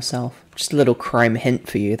than yourself. Just a little crime hint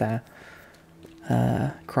for you there,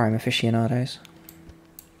 crime aficionados.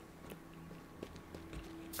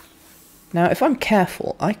 Now, if I'm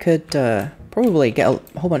careful, I could probably get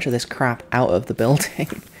a whole bunch of this crap out of the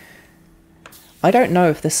building. I don't know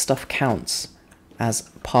if this stuff counts as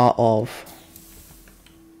part of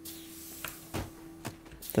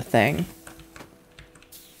the thing.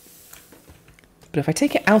 But if I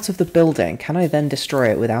take it out of the building, can I then destroy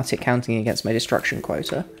it without it counting against my destruction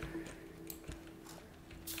quota?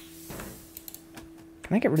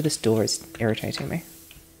 Can I get rid of this door? It's irritating me.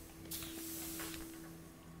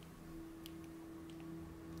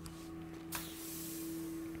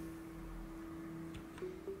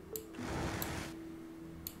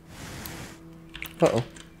 Uh-oh.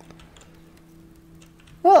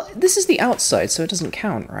 Well, this is the outside, so it doesn't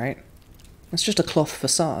count, right? It's just a cloth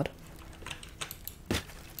facade.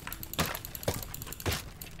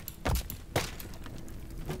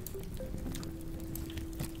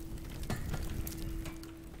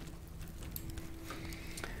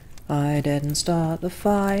 I didn't start the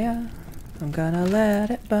fire, I'm gonna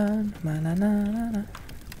let it burn. Na na na na na.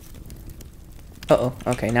 Uh-oh,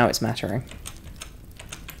 okay, now it's mattering.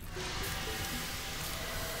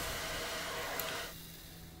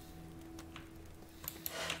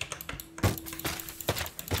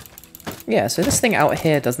 Yeah, so this thing out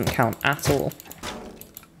here doesn't count at all.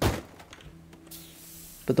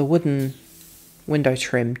 But the wooden window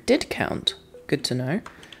trim did count. Good to know.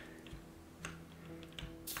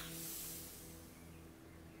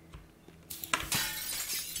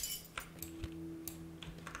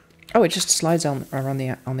 Oh, it just slides on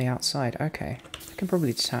around on the outside. Okay, I can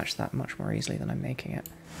probably detach that much more easily than I'm making it.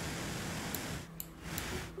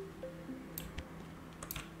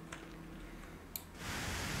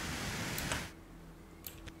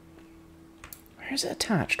 Where is it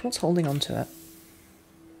attached? What's holding onto it?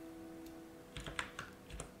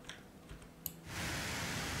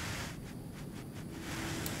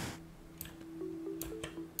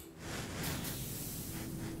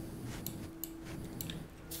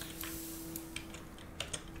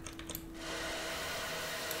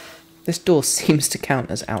 This door seems to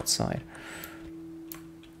count as outside.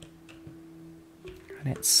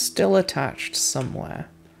 And it's still attached somewhere.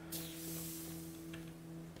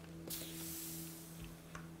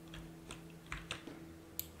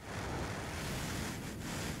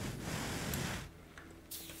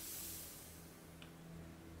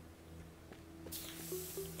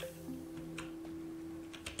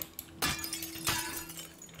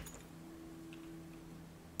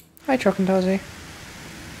 Hi, Choc and Tozzy.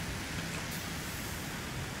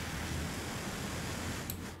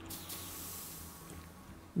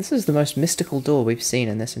 This is the most mystical door we've seen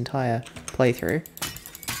in this entire playthrough.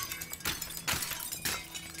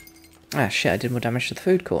 Ah shit, I did more damage to the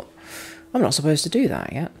food court. I'm not supposed to do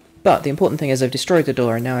that yet. But the important thing is I've destroyed the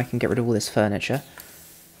door and now I can get rid of all this furniture.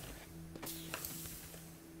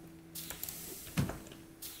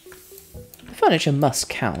 The furniture must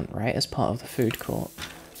count, right, as part of the food court.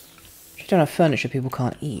 If you don't have furniture, people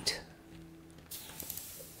can't eat.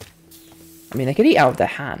 I mean, they could eat out of their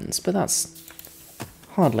hands, but that's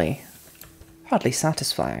hardly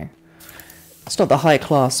satisfying. It's not the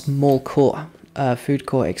high-class mall court, food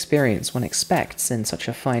court experience one expects in such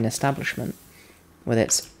a fine establishment, with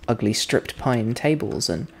its ugly stripped pine tables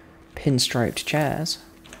and pinstriped chairs.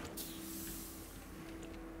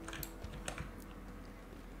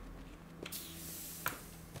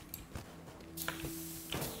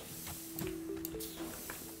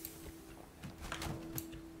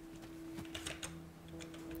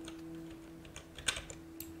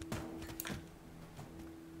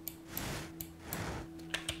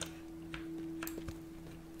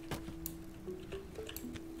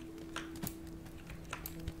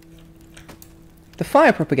 The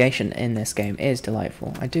fire propagation in this game is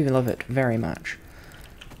delightful. I do love it very much.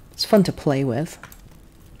 It's fun to play with.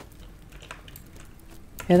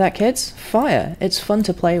 Hear that, kids? Fire! It's fun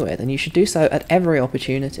to play with, and you should do so at every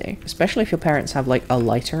opportunity. Especially if your parents have, like, a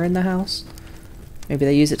lighter in the house. Maybe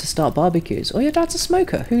they use it to start barbecues. Or your dad's a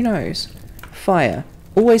smoker, who knows? Fire.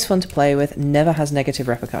 Always fun to play with, never has negative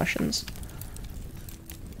repercussions.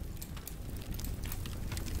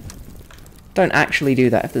 Don't actually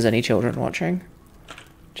do that if there's any children watching.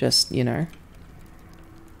 Just, you know,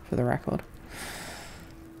 for the record.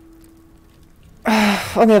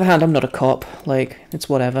 On the other hand, I'm not a cop. Like, it's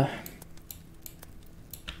whatever.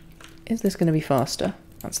 Is this going to be faster?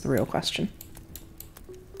 That's the real question.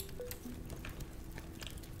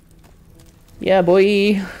 Yeah,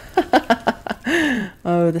 boy!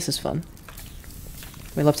 Oh, this is fun.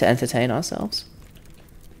 We love to entertain ourselves.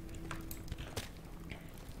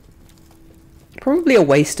 Probably a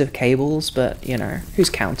waste of cables, but, you know, who's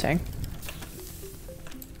counting?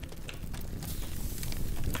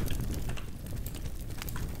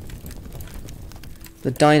 The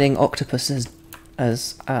dining octopus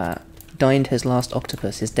has dined his last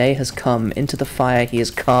octopus. His day has come. Into the fire he is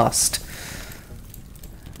cast.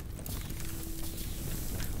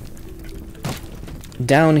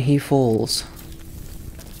 Down he falls.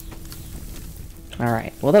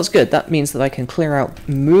 Alright, well that's good. That means that I can clear out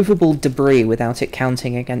movable debris without it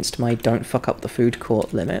counting against my don't fuck up the food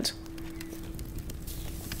court limit.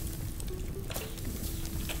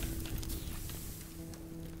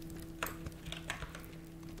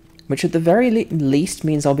 Which at the very least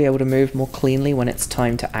means I'll be able to move more cleanly when it's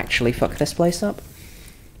time to actually fuck this place up.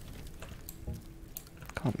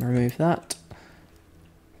 Can't remove that.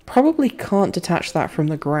 Probably can't detach that from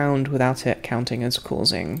the ground without it counting as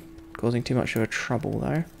causing too much of a trouble,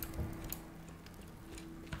 though.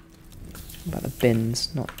 What about the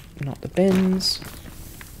bins? Not the bins.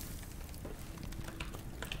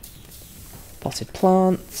 Potted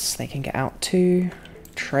plants, they can get out too.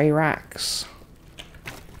 Tray racks.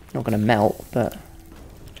 Not gonna melt, but...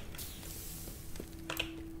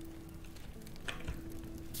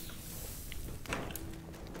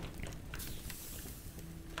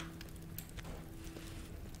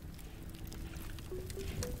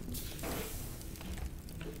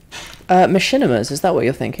 machinimas, is that what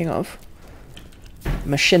you're thinking of?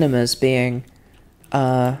 Machinimas being,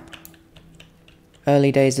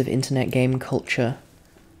 early days of internet game culture.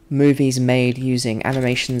 Movies made using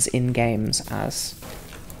animations in games as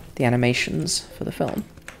the animations for the film.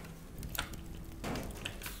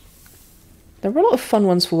 There were a lot of fun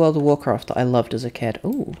ones for World of Warcraft that I loved as a kid.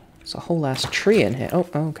 Ooh, there's a whole ass tree in here. Oh,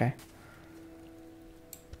 okay.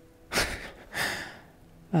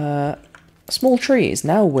 Small trees,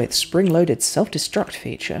 now with spring-loaded self-destruct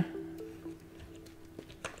feature.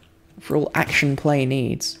 For all action play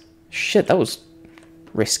needs. Shit, that was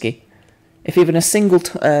risky. If even a single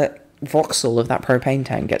voxel of that propane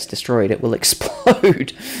tank gets destroyed, it will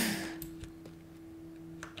explode.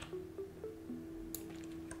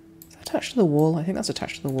 Is that attached to the wall? I think that's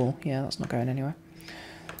attached to the wall. Yeah, that's not going anywhere.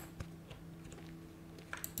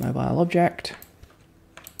 Mobile object.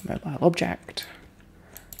 Mobile object.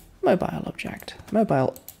 Mobile object.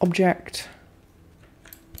 Mobile object.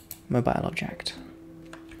 Mobile object.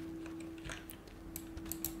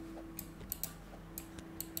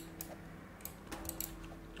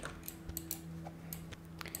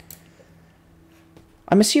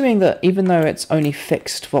 I'm assuming that even though it's only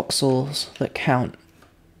fixed voxels that count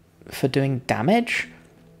for doing damage,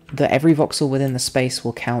 that every voxel within the space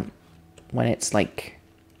will count when it's, like,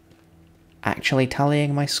 actually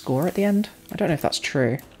tallying my score at the end. I don't know if that's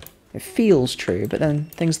true. It feels true, but then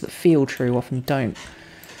things that feel true often don't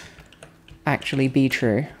actually be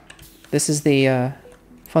true. This is the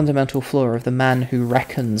fundamental flaw of the man who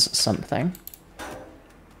reckons something.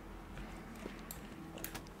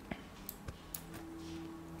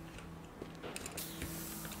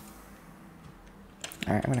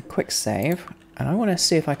 Alright, I'm going to quick save, and I want to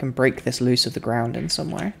see if I can break this loose of the ground in some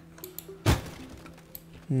way.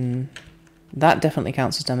 That definitely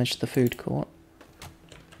counts as damage to the food court.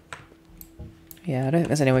 Yeah, I don't think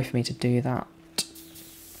there's any way for me to do that.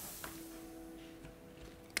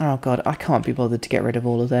 Oh god, I can't be bothered to get rid of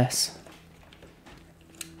all of this.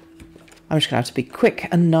 I'm just going to have to be quick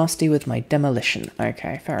and nasty with my demolition.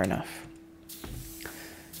 Okay, fair enough.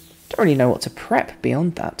 Don't really know what to prep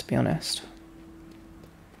beyond that, to be honest.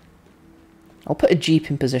 I'll put a jeep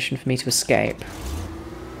in position for me to escape.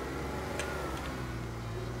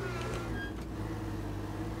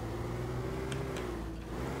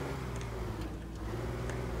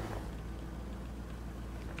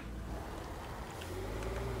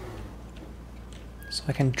 So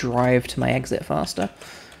I can drive to my exit faster.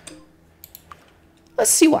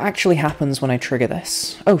 Let's see what actually happens when I trigger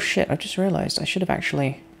this. Oh shit, I just realised I should have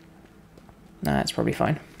actually... Nah, it's probably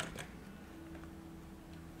fine.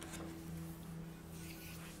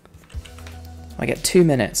 I get 2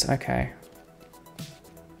 minutes, okay.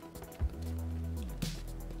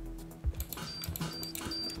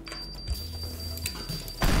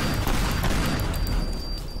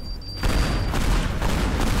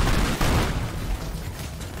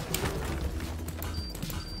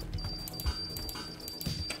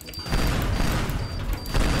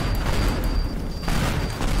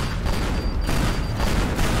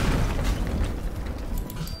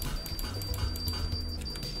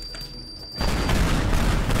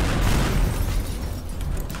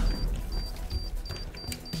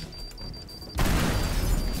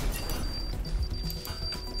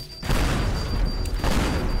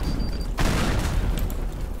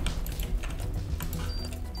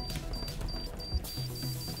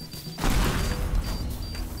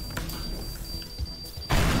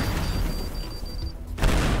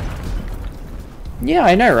 Yeah,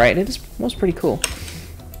 I know, right? It was pretty cool.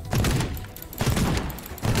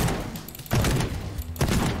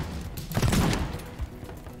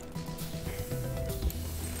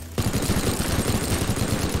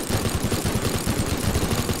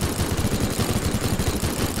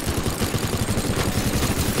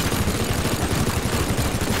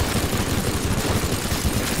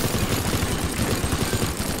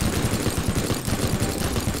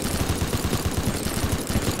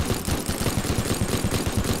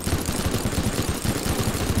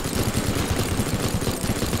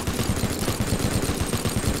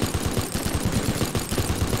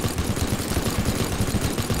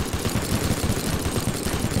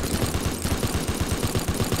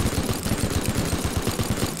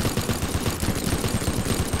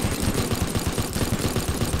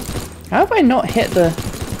 How have I not hit the...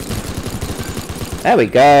 There we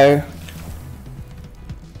go.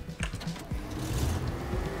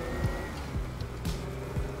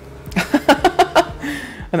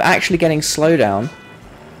 I'm actually getting slowdown.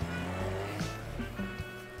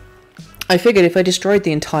 I figured if I destroyed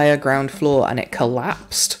the entire ground floor and it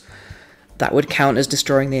collapsed, that would count as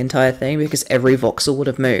destroying the entire thing because every voxel would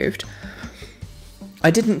have moved. I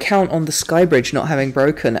didn't count on the sky bridge not having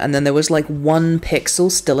broken, and then there was like 1 pixel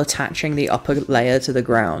still attaching the upper layer to the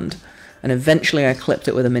ground, and eventually I clipped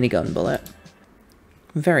it with a minigun bullet.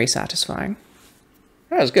 Very satisfying.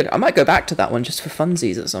 That was good. I might go back to that one just for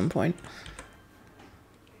funsies at some point.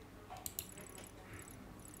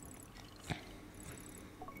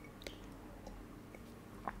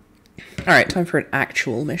 Alright, time for an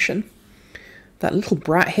actual mission. That little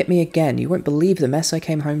brat hit me again. You won't believe the mess I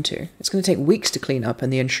came home to. It's going to take weeks to clean up,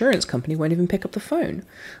 and the insurance company won't even pick up the phone.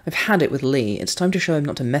 I've had it with Lee. It's time to show him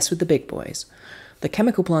not to mess with the big boys. The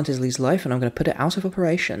chemical plant is Lee's life, and I'm going to put it out of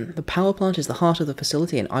operation. The power plant is the heart of the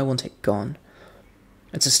facility, and I want it gone.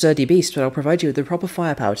 It's a sturdy beast, but I'll provide you with the proper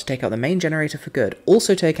firepower to take out the main generator for good.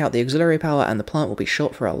 Also take out the auxiliary power, and the plant will be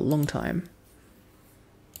short for a long time.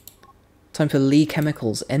 Time for Lee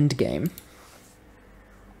Chemicals Endgame.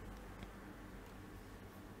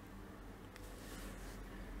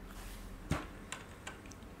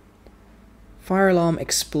 Fire alarm,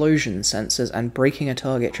 explosion sensors, and breaking a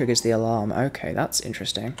target triggers the alarm. Okay, that's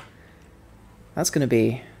interesting. That's going to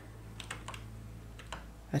be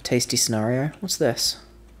a tasty scenario. What's this?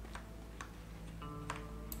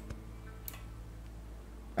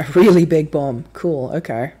 A really big bomb. Cool,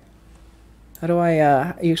 okay. How do I,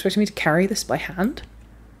 are you expecting me to carry this by hand?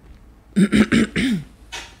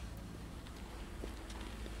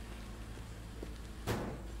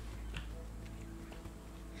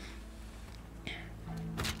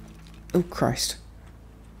 Oh, Christ.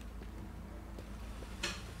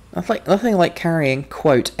 Nothing like carrying,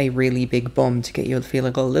 quote, a really big bomb to get you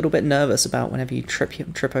feeling a little bit nervous about whenever you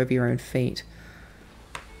trip over your own feet.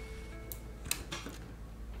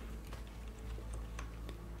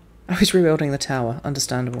 Oh, he's rebuilding the tower.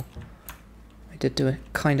 Understandable. I did do a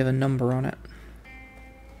kind of a number on it.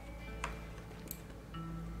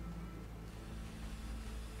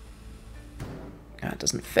 Ah, it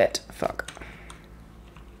doesn't fit. Fuck.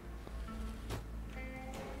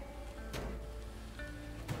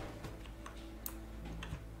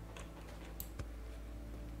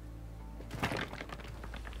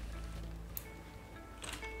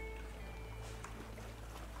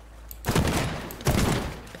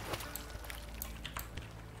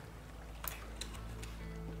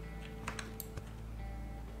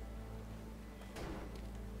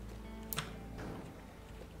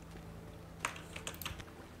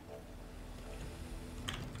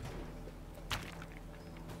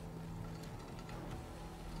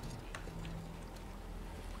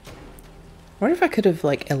 I wonder if I could have,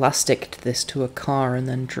 like, elasticed this to a car and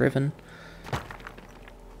then driven.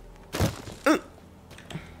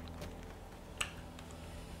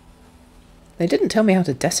 They didn't tell me how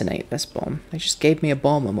to detonate this bomb. They just gave me a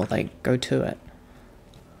bomb and will, like, go to it.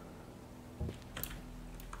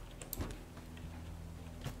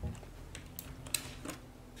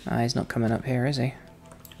 Ah, he's not coming up here, is he?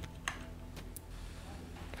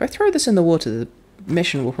 If I throw this in the water, the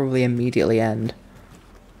mission will probably immediately end.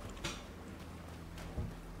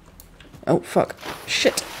 Oh, fuck.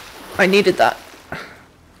 Shit. I needed that.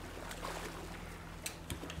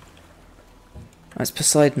 That's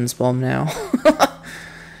Poseidon's bomb now.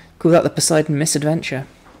 Call that the Poseidon misadventure.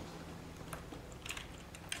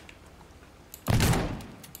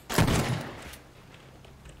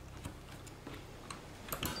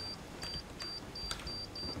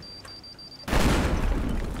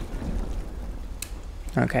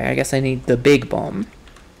 Okay, I guess I need the big bomb.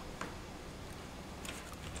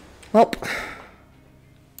 Well,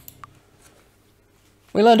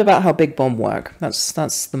 we learned about how big bomb work. That's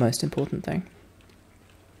the most important thing.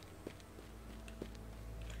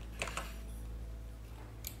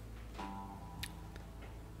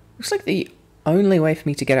 Looks like the only way for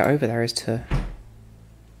me to get it over there is to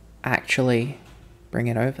actually bring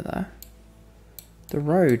it over there. The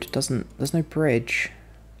road doesn't... there's no bridge.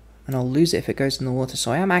 And I'll lose it if it goes in the water,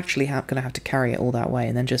 so I am actually going to have to carry it all that way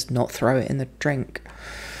and then just not throw it in the drink.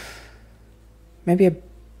 Maybe a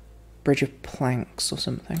bridge of planks or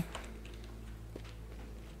something.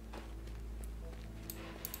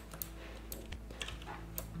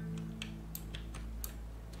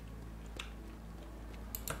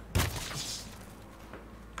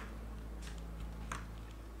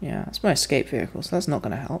 Yeah, that's my escape vehicle, so that's not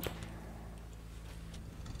going to help.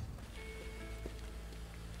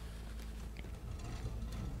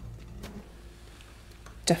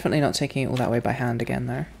 Definitely not taking it all that way by hand again,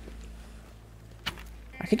 though.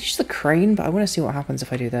 I could use the crane, but I want to see what happens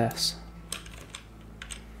if I do this.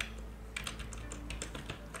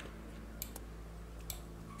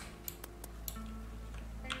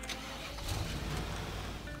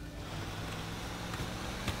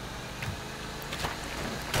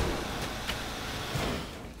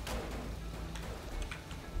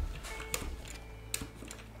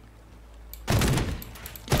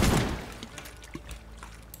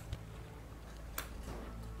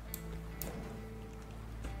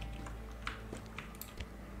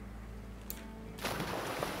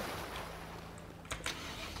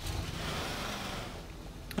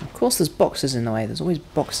 Of course there's boxes in the way, there's always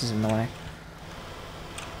boxes in the way.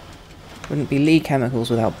 Wouldn't be Lee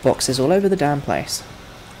Chemicals without boxes all over the damn place.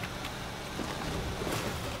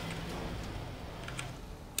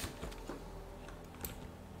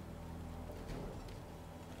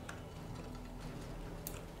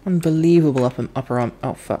 Unbelievable upper arm.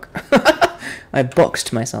 Oh fuck. I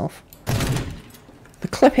boxed myself. The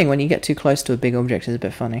clipping when you get too close to a big object is a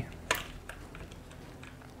bit funny.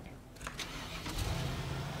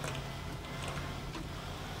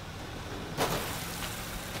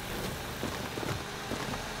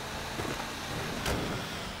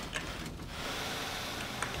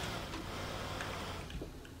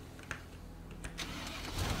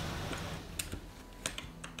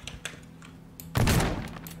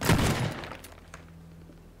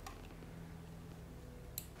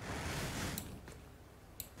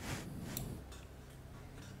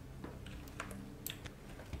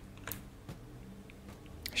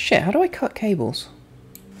 Shit, how do I cut cables?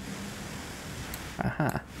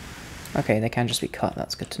 Aha. Okay, they can just be cut,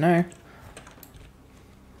 that's good to know.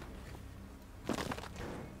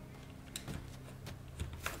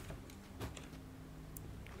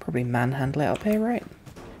 Probably manhandle it up here, right?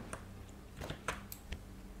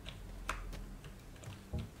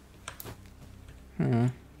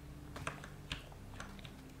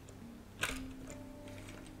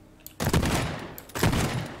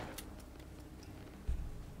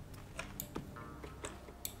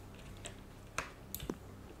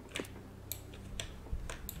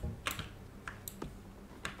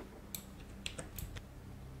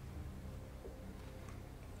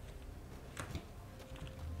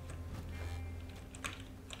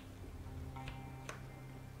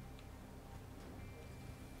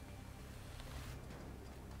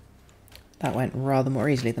 That went rather more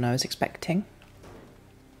easily than I was expecting.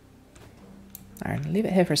 Alright, leave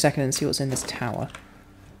it here for a second and see what's in this tower.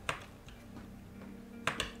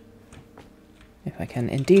 If I can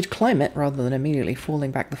indeed climb it, rather than immediately falling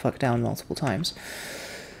back the fuck down multiple times.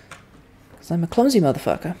 Because I'm a clumsy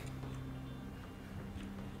motherfucker.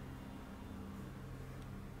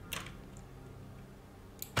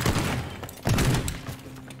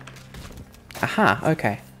 Aha,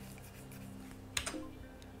 okay.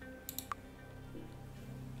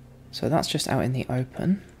 So that's just out in the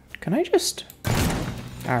open. Can I just...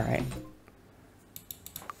 Alright.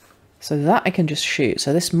 So that I can just shoot.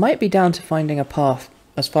 So this might be down to finding a path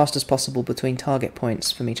as fast as possible between target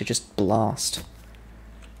points for me to just blast.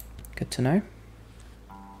 Good to know.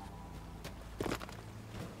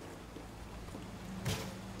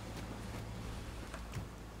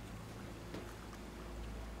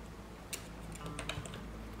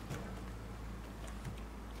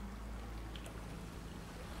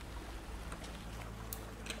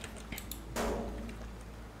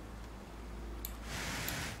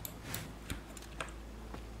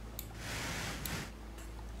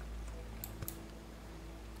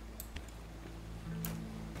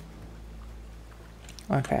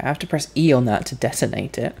 Okay, I have to press E on that to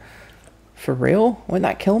detonate it. For real? Won't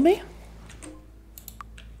that kill me?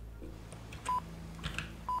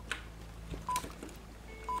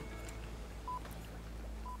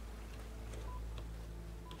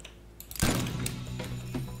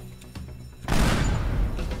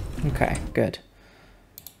 Okay, good.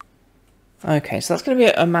 Okay, so that's going to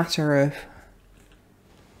be a matter of...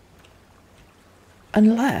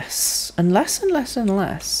 Unless...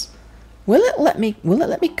 Will it let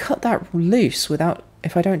me cut that loose without,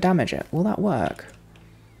 if I don't damage it? Will that work?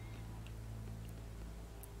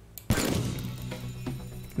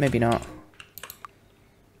 Maybe not.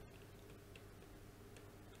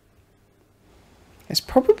 It's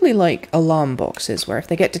probably like alarm boxes, where if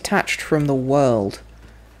they get detached from the world,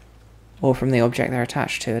 or from the object they're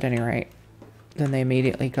attached to at any rate, then they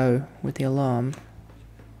immediately go with the alarm.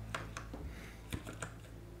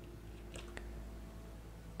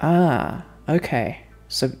 Ah, okay.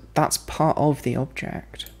 So that's part of the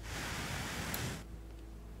object.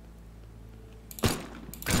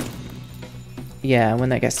 Yeah, when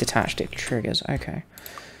that gets detached, it triggers. Okay.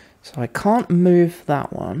 So I can't move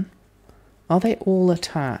that one. Are they all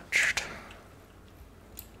attached?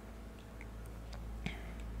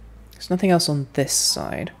 There's nothing else on this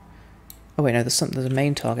side. Oh wait, no, there's a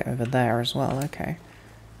main target over there as well. Okay.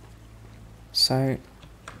 So...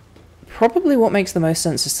 probably what makes the most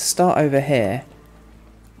sense is to start over here,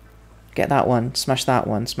 get that one, smash that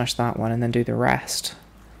one, and then do the rest.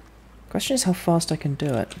 Question is how fast I can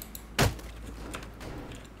do it.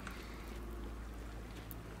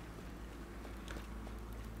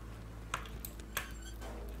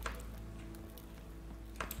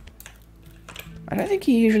 I don't think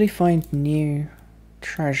you usually find new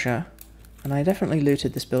treasure, and I definitely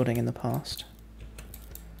looted this building in the past.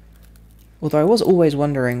 Although I was always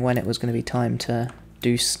wondering when it was going to be time to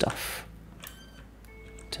do stuff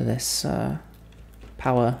to this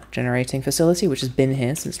power generating facility, which has been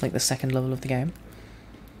here since like the second level of the game.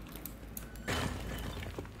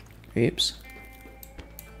 Oops.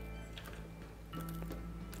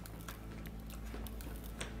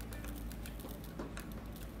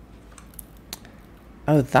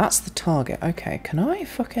 Oh, that's the target. Okay, can I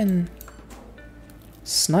fucking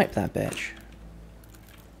snipe that bitch?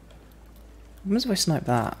 What happens if I snipe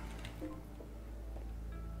that?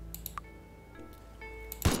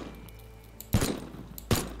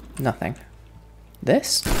 Nothing.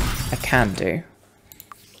 This? I can do.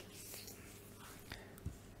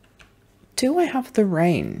 Do I have the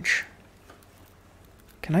range?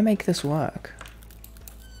 Can I make this work?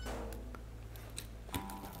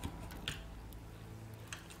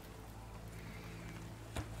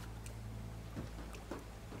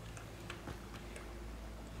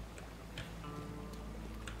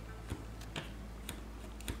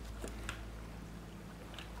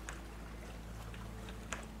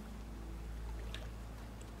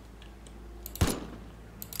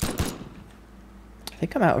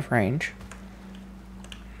 think I'm out of range.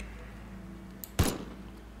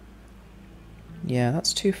 Yeah,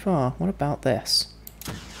 that's too far. What about this?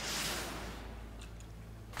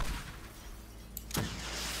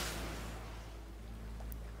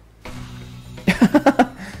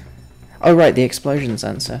 Oh right, the explosion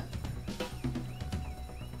sensor.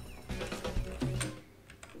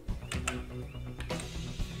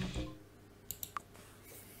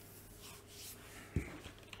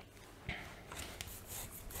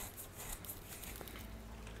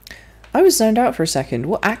 I was zoned out for a second.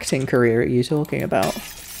 What acting career are you talking about?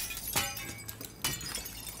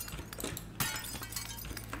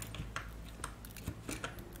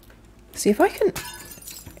 See, if I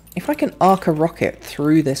can arc a rocket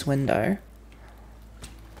through this window,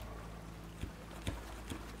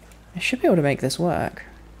 I should be able to make this work.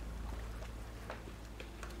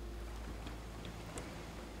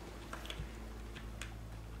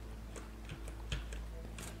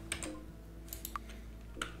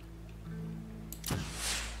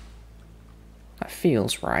 That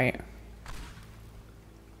feels right.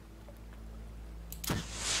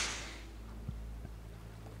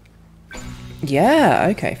 Yeah,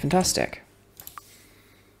 okay, fantastic.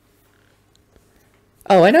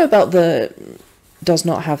 Oh, I know about the does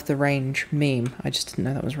not have the range meme. I just didn't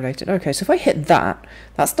know that was related. Okay, so if I hit that,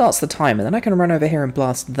 that starts the timer. Then I can run over here and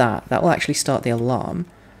blast that. That will actually start the alarm.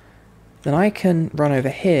 Then I can run over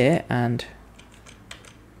here and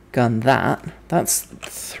gun that. That's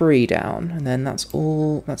 3 down. And then that's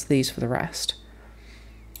these for the rest.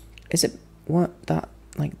 Is it, what, that,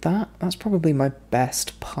 like that? That's probably my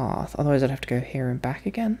best path. Otherwise I'd have to go here and back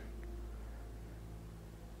again.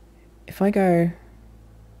 If I go...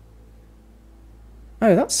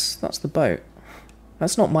 Oh, that's the boat.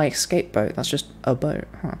 That's not my escape boat, that's just a boat,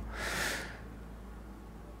 huh.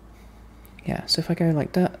 Yeah, so if I go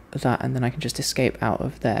like that, and then I can just escape out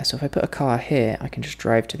of there. So if I put a car here, I can just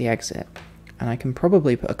drive to the exit. And I can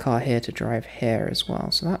probably put a car here to drive here as well.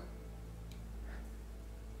 So that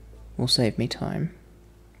will save me time.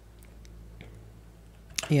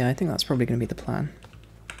 Yeah, I think that's probably going to be the plan.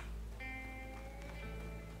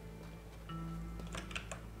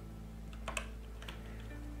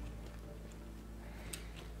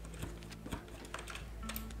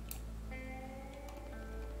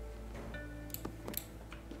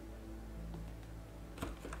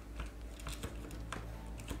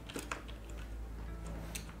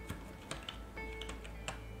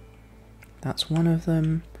 That's one of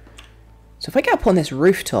them. So if I get up on this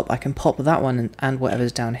rooftop, I can pop that one and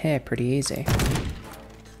whatever's down here pretty easy.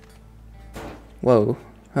 Whoa,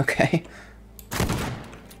 okay.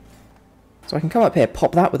 So I can come up here,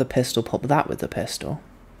 pop that with a pistol, pop that with the pistol.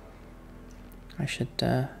 I should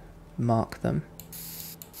mark them.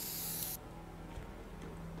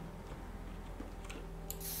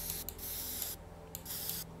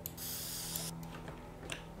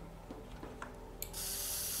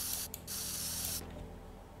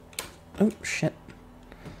 Oh, shit.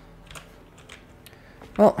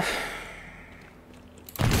 Well...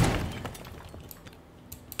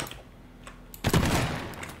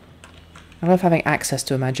 I love having access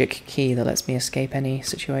to a magic key that lets me escape any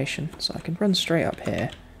situation. So I can run straight up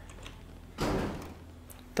here.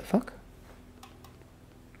 The fuck?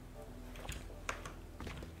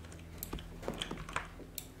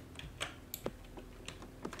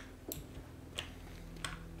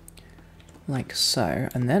 Like so,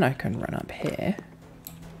 and then I can run up here.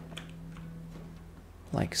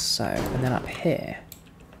 Like so, and then up here.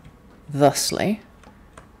 Thusly.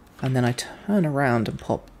 And then I turn around and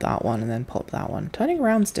pop that one, and then pop that one. Turning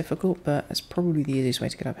around's difficult, but it's probably the easiest way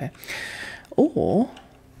to get up here. Or,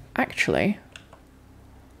 actually,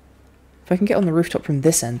 if I can get on the rooftop from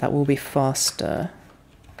this end, that will be faster.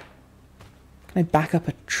 Can I back up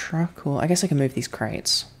a truck? Or I guess I can move these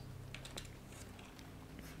crates.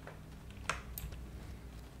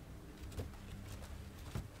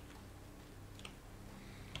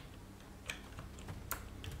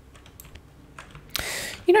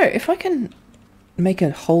 You know, if I can make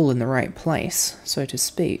a hole in the right place, so to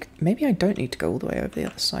speak, maybe I don't need to go all the way over the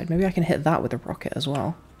other side. Maybe I can hit that with a rocket as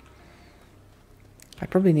well. I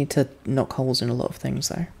probably need to knock holes in a lot of things,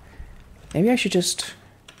 though. Maybe I should just...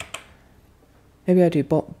 Maybe I do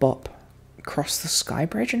bop bop, cross the sky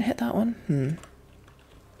bridge and hit that one?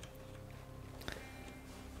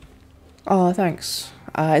 Oh, thanks.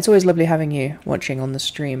 It's always lovely having you watching on the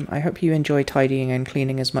stream. I hope you enjoy tidying and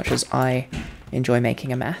cleaning as much as I enjoy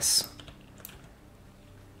making a mess.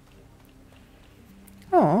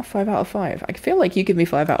 Oh, 5 out of 5. I feel like you give me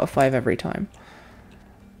 5 out of 5 every time.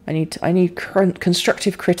 I need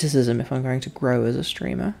constructive criticism if I'm going to grow as a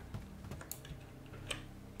streamer.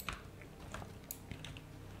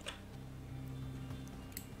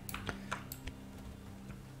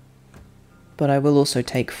 but I will also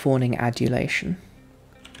take fawning adulation,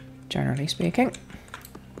 generally speaking.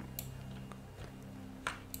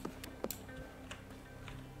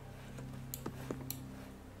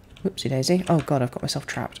 Whoopsie daisy. Oh god, I've got myself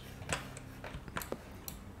trapped.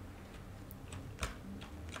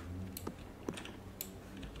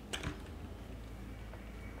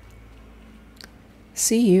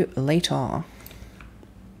 See you later.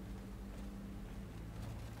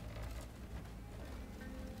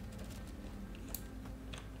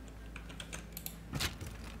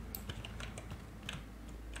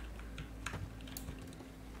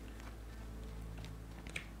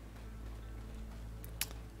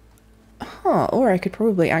 Huh, or I could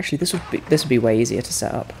probably actually this would be way easier to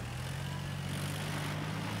set up.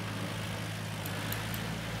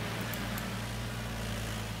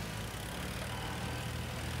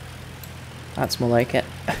 That's more like it.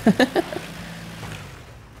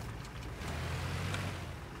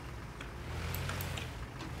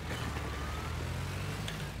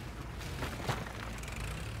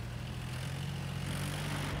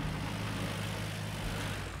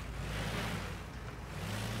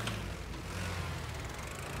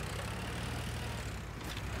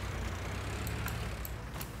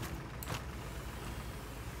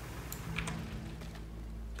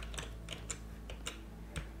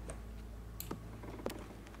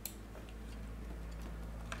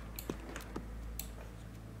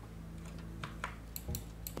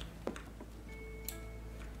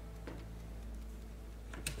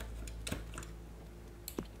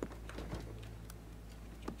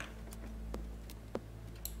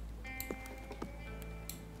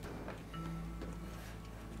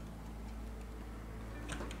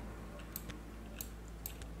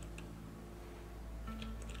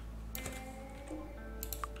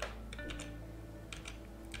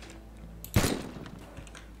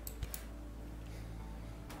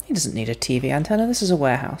 He doesn't need a TV antenna, this is a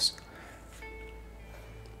warehouse.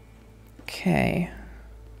 Okay.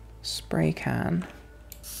 Spray can.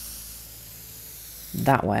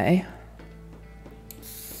 That way.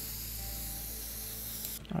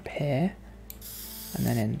 Up here. And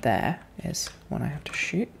then in there is one I have to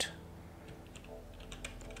shoot.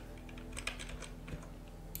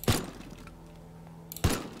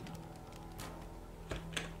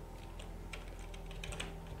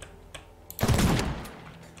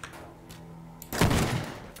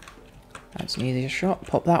 That's an easier shot.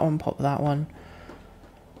 Pop that one, pop that one.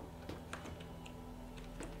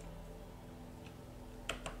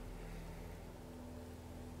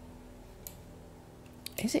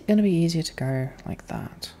 Is it going to be easier to go like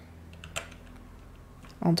that?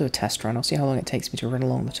 I'll do a test run. I'll see how long it takes me to run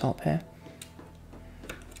along the top here.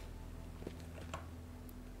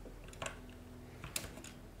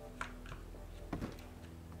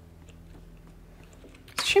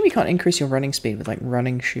 It's a shame you can't increase your running speed with like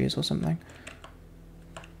running shoes or something.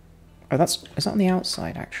 Oh, is that on the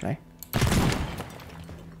outside actually? That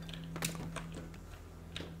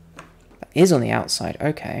is on the outside,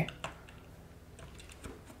 okay.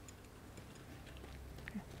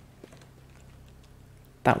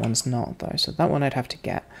 That one's not though, so that one I'd have to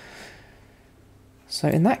get. So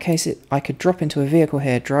in that case, I could drop into a vehicle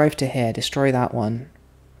here, drive to here, destroy that one,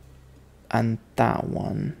 and that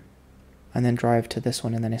one, and then drive to this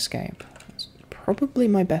one and then escape. That's probably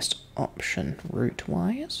my best option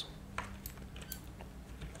route-wise.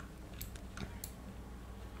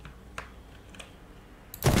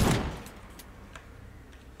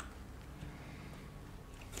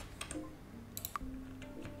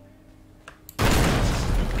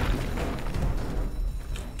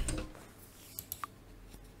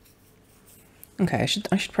 Okay, I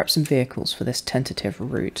should prep some vehicles for this tentative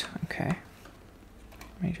route. Okay.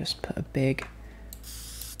 Let me just put a big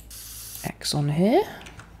X on here.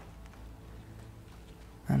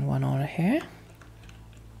 And one on here.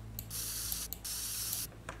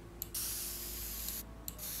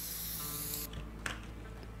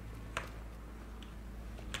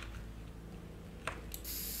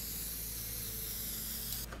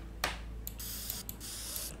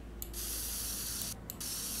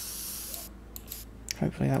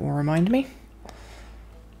 Hopefully that will remind me.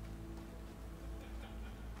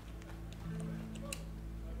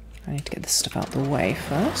 I need to get this stuff out of the way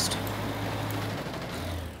first.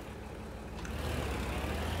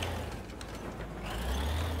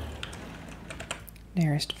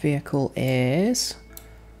 Nearest vehicle is...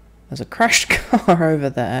 There's a crashed car over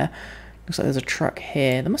there. Looks like there's a truck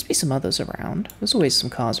here. There must be some others around. There's always some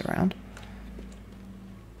cars around.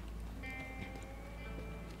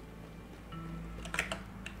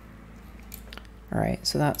 Alright,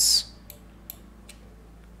 so that's...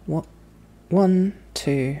 What? 1,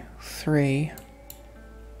 2, 3,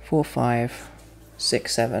 4, 5,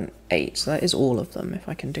 6, 7, 8. So that is all of them, if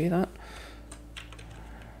I can do that.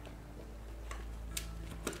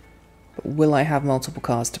 But will I have multiple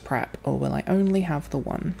cars to prep, or will I only have the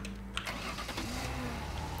one?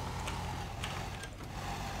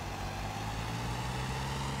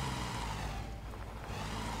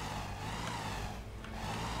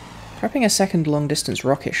 Prepping a second long-distance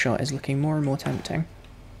rocket shot is looking more and more tempting.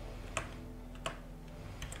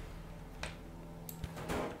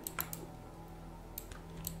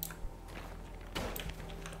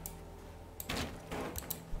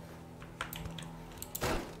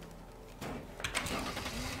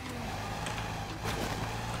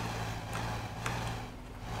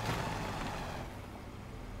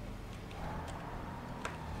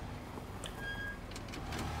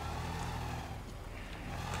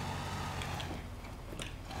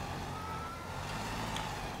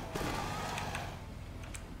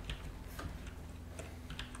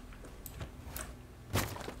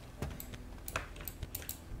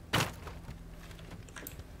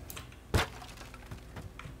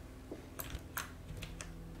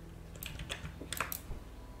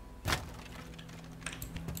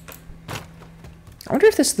 I wonder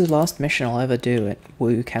if this is the last mission I'll ever do at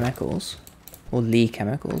Woo Chemicals. Or Lee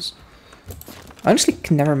Chemicals. I honestly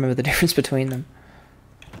can never remember the difference between them.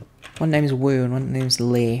 One name's Woo and one name's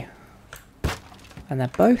Lee. And they're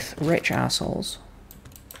both rich assholes.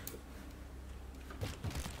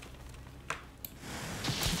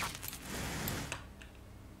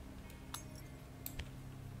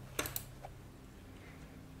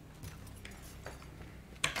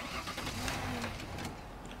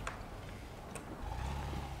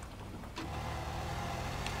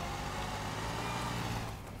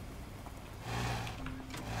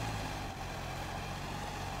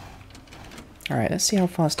 Alright, let's see how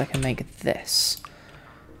fast I can make this.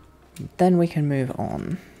 Then we can move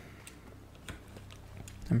on.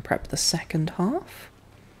 And prep the second half.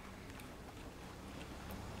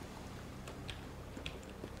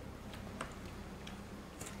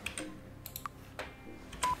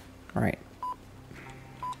 Right.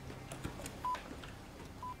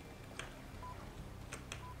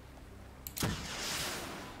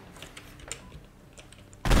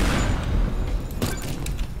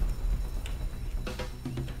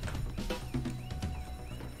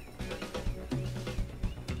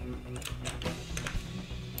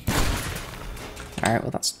 Alright,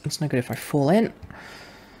 well that's no good if I fall in.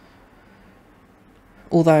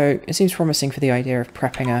 Although, it seems promising for the idea of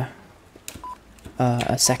prepping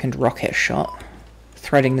a second rocket shot.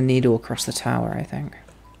 Threading the needle across the tower, I think.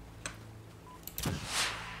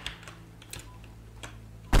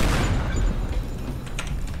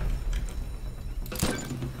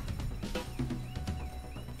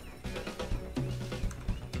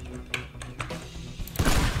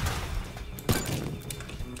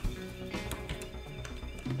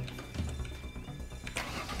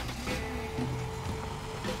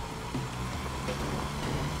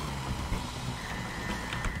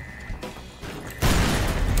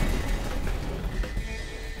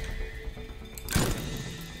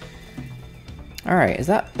 Alright, is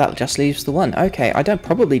that just leaves the one? Okay, I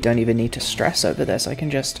probably don't even need to stress over this. I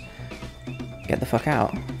can just get the fuck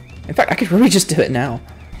out. In fact, I could probably just do it now.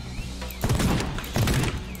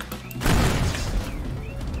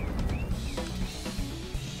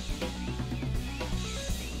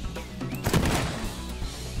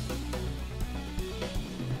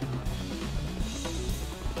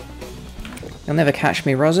 You'll never catch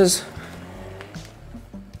me, Rozzers.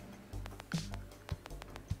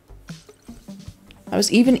 That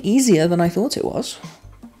was even easier than I thought it was.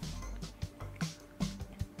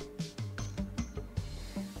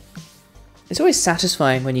 It's always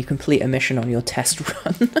satisfying when you complete a mission on your test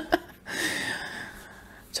run.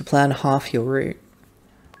 To plan half your route.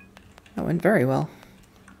 That went very well.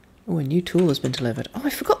 Oh, a new tool has been delivered. Oh, I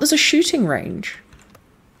forgot there's a shooting range.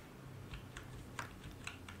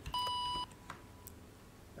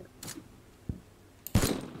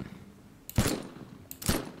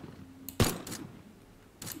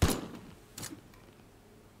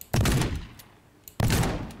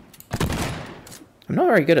 I'm not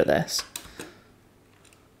very good at this.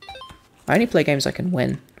 I only play games I can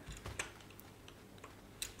win.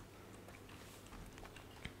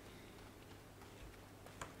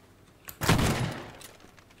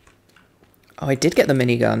 Oh, I did get the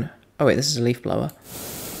minigun. Oh wait, this is a leaf blower.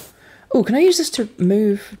 Oh, can I use this to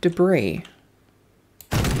move debris?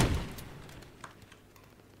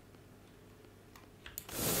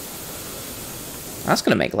 That's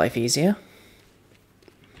gonna make life easier.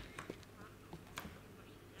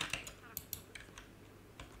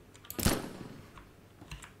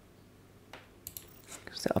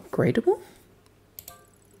 upgradable?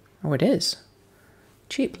 Oh, it is.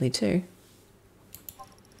 Cheaply, too.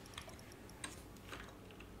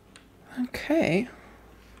 Okay.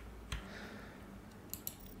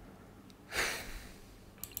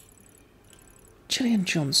 Gillian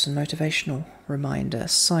Johnson, motivational reminder,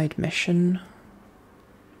 side mission.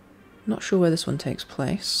 Not sure where this one takes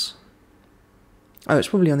place. Oh, it's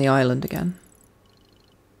probably on the island again.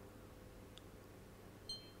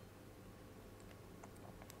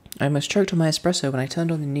 I almost choked on my espresso when I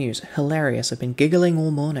turned on the news. Hilarious, I've been giggling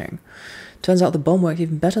all morning. Turns out the bomb worked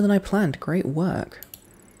even better than I planned. Great work.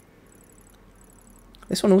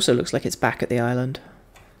 This one also looks like it's back at the island.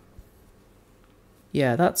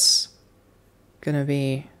 Yeah, that's gonna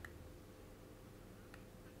be...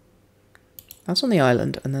 That's on the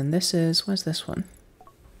island, and then this is... Where's this one?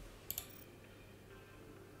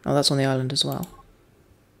 Oh, that's on the island as well.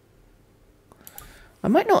 I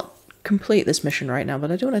might not complete this mission right now,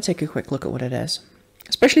 but I do want to take a quick look at what it is.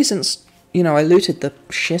 Especially since, you know, I looted the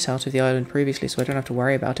shit out of the island previously, so I don't have to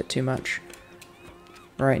worry about it too much.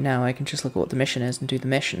 Right now, I can just look at what the mission is and do the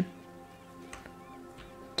mission.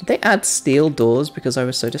 Did they add steel doors because I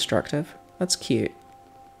was so destructive? That's cute.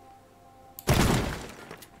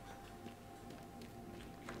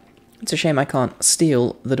 It's a shame I can't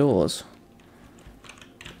steal the doors.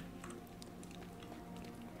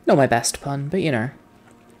 Not my best pun, but you know.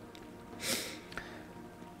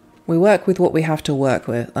 We work with what we have to work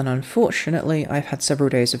with, and unfortunately, I've had several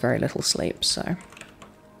days of very little sleep, so...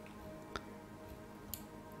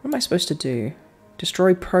 What am I supposed to do?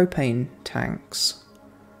 Destroy propane tanks.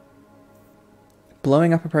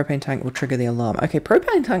 Blowing up a propane tank will trigger the alarm. Okay,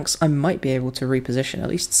 propane tanks I might be able to reposition, at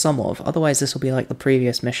least some of. Otherwise this will be like the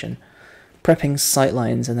previous mission. Prepping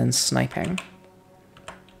sightlines and then sniping.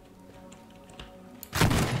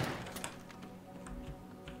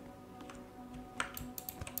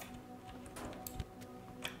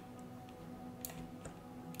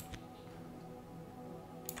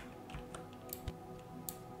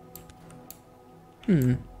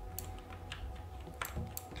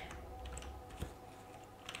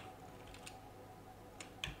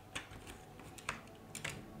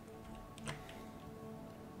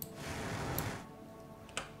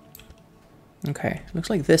 Okay, looks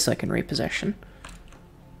like this I can reposition.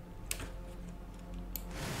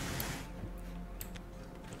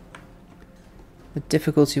 The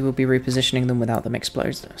difficulty will be repositioning them without them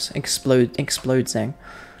exploding.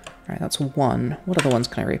 Alright, that's one. What other ones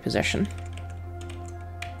can I reposition?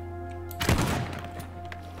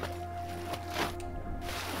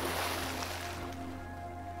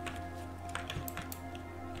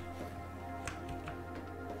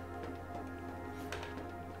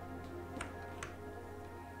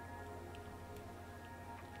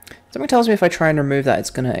 Something tells me if I try and remove that, it's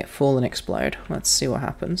going to fall and explode. Let's see what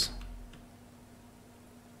happens.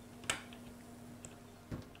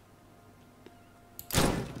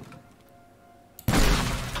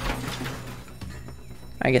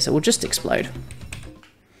 I guess it will just explode.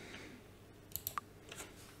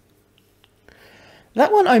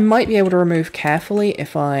 That one I might be able to remove carefully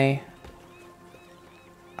if I...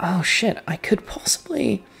 Oh shit, I could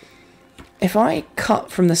possibly... If I cut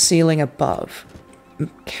from the ceiling above...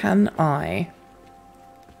 Can I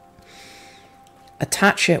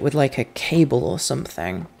attach it with like a cable or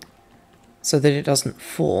something so that it doesn't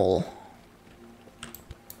fall?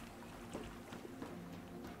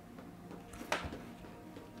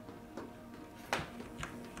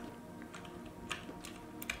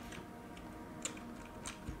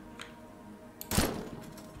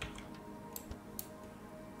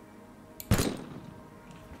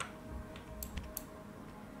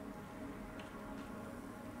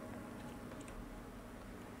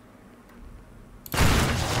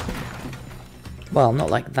 Well,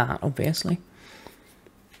 not like that, obviously.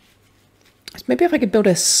 Maybe if I could build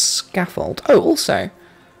a scaffold. Oh, also,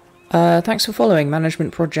 thanks for following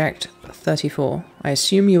Management Project 34. I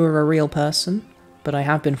assume you were a real person, but I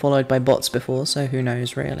have been followed by bots before, so who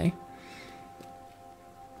knows, really.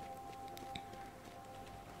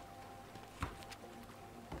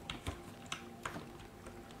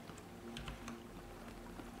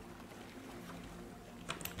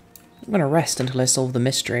 I'm going to rest until I solve the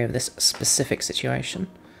mystery of this specific situation.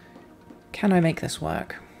 Can I make this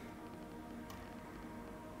work?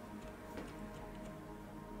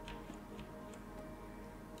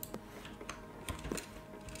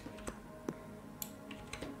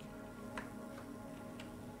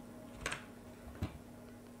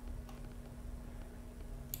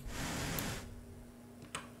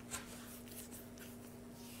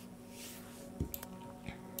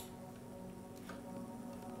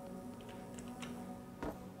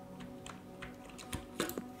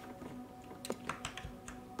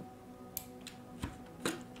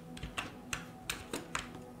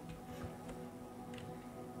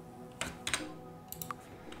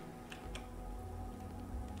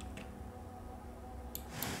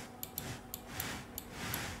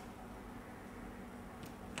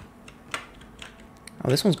 Oh,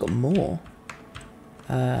 this one's got more.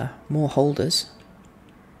 More holders.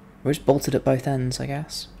 We're just bolted at both ends, I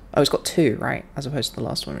guess. Oh, it's got 2, right? As opposed to the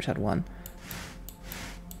last one, which had 1.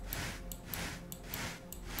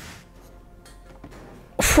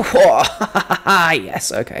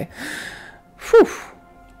 Yes, okay. Whew.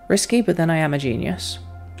 Risky, but then I am a genius.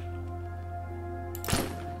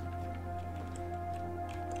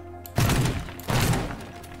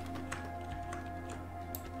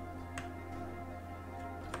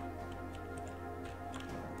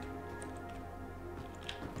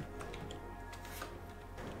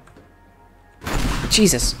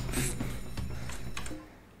 Jesus.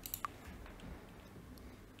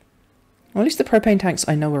 Well, at least the propane tanks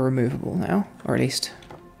I know are removable now. Or at least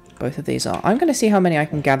both of these are. I'm going to see how many I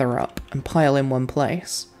can gather up and pile in one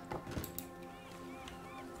place.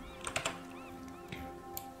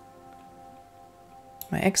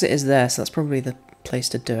 My exit is there, so that's probably the place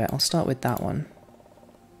to do it. I'll start with that one.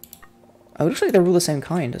 Oh, it looks like they're all the same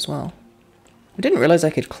kind as well. I didn't realise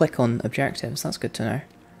I could click on objectives. That's good to know.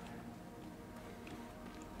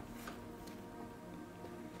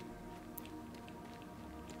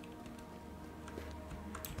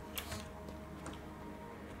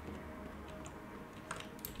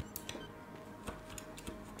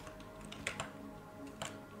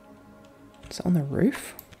 Is it on the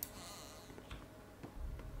roof?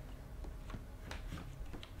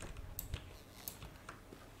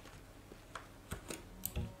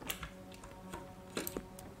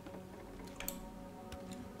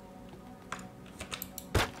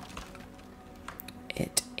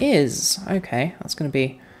 It is. Okay, that's going to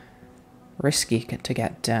be risky to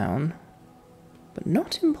get down, but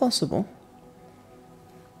not impossible.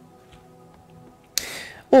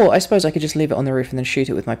 Or I suppose I could just leave it on the roof and then shoot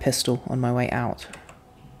it with my pistol on my way out.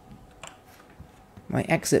 My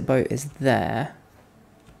exit boat is there.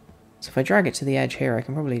 So if I drag it to the edge here, I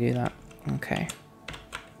can probably do that. Okay.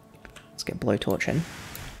 Let's get blowtorch in.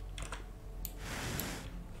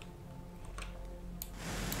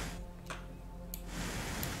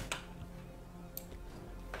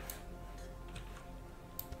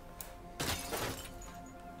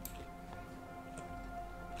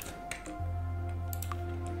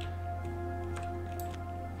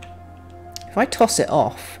 If I toss it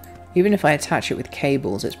off, even if I attach it with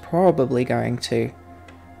cables, it's probably going to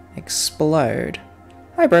explode.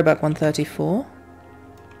 Hi, Broback134.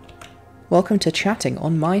 Welcome to chatting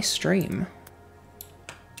on my stream.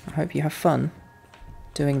 I hope you have fun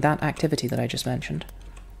doing that activity that I just mentioned.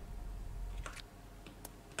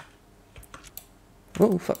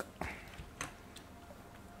 Oh, fuck.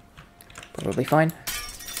 Probably fine.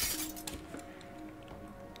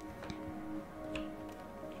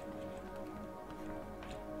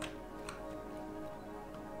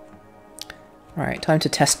 Alright, time to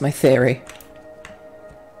test my theory.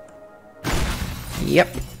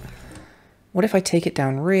 Yep. What if I take it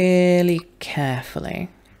down really carefully?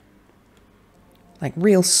 Like,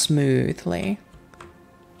 real smoothly.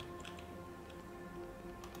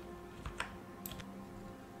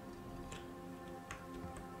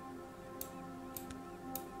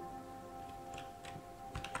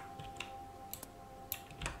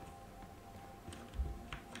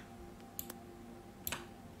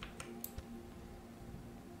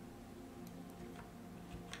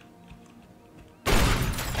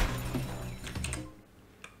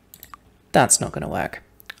 That's not going to work.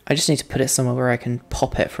 I just need to put it somewhere where I can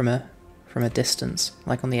pop it from a distance,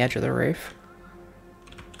 like on the edge of the roof.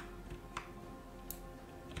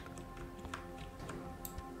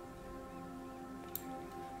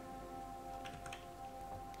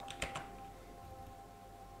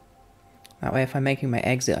 That way if I'm making my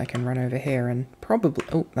exit, I can run over here and probably...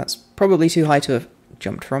 Oh, that's probably too high to have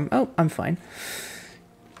jumped from. Oh, I'm fine.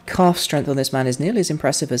 Calf strength on this man is nearly as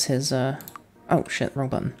impressive as his... Oh, shit, wrong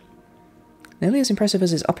button. Nearly as impressive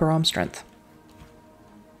as his upper arm strength.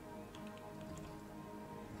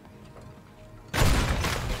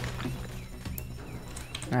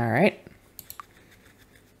 Alright.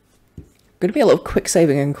 Gonna be a lot of quick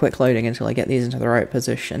saving and quick loading until I get these into the right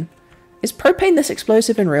position. Is propane this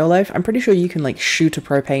explosive in real life? I'm pretty sure you can, like, shoot a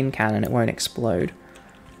propane can and it won't explode.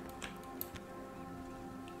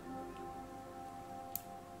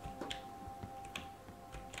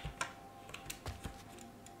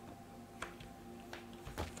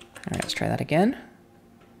 Alright, let's try that again.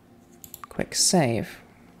 Quick save.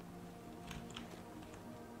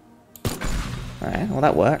 Alright, well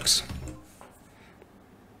that works.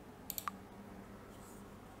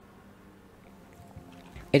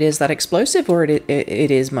 It is that explosive, or it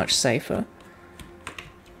is much safer?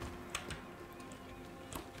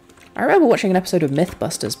 I remember watching an episode of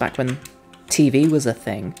Mythbusters back when TV was a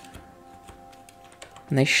thing.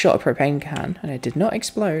 And they shot a propane can, and it did not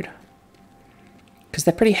explode. Because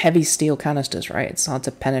they're pretty heavy steel canisters, right? It's hard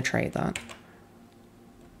to penetrate that.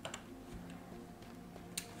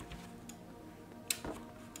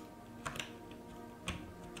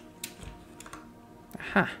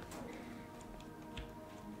 Aha.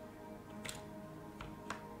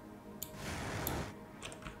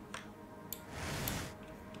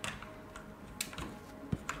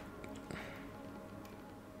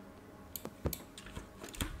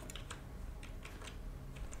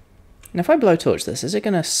 And if I blowtorch this, is it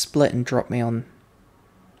going to split and drop me on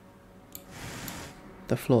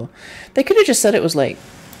the floor? They could have just said it was like...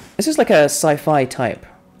 This is like a sci-fi type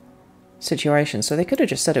situation, so they could have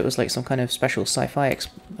just said it was like some kind of special sci-fi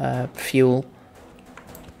fuel.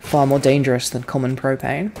 Far more dangerous than common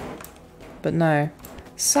propane. But no.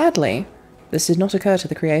 Sadly, this did not occur to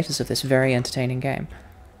the creators of this very entertaining game.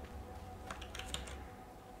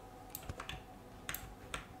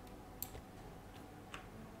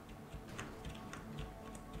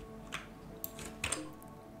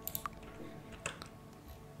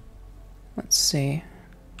 Let's see.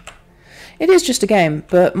 It is just a game,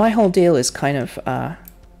 but my whole deal is kind of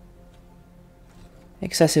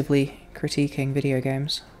excessively critiquing video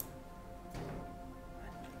games.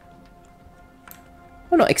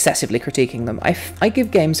 Well, not excessively critiquing them. I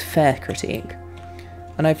give games fair critique.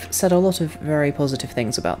 And I've said a lot of very positive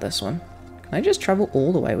things about this one. Can I just travel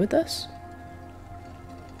all the way with this?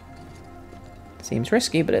 Seems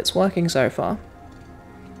risky, but it's working so far.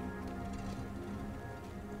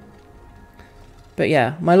 But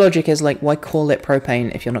yeah, my logic is like, why call it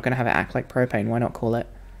propane if you're not going to have it act like propane? Why not call it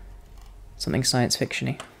something science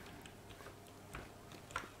fiction-y?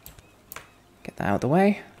 Get that out of the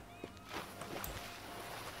way.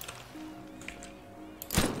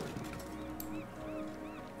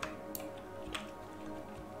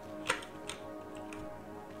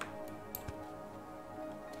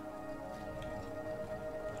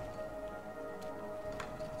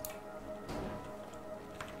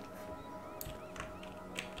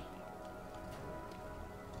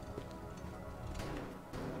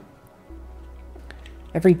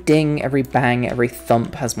 Every ding, every bang, every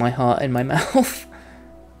thump has my heart in my mouth.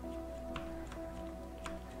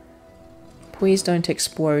 Please don't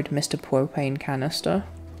explode, Mr. Propane Canister.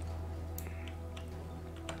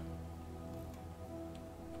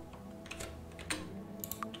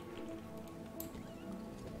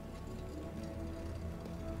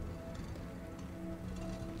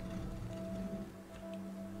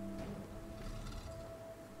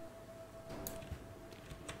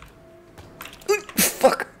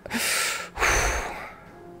 Fuck!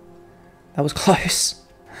 That was close.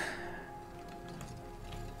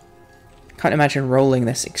 Can't imagine rolling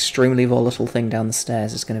this extremely volatile thing down the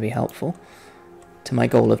stairs is going to be helpful to my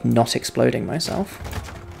goal of not exploding myself.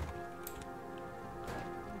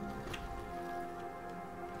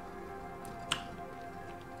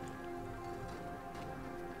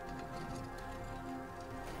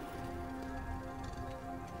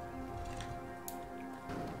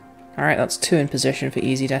 Alright, that's 2 in position for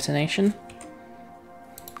easy detonation.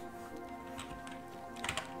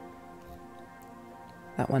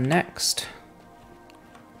 That one next.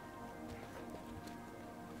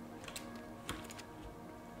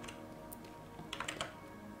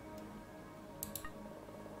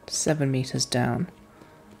 Seven meters down.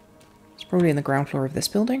 It's probably in the ground floor of this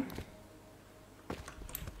building.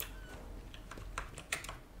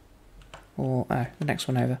 Or, the next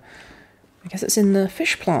one over. I guess it's in the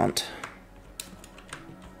fish plant.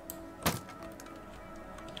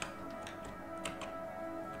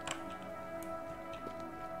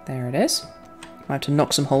 There it is. I have to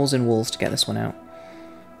knock some holes in walls to get this one out.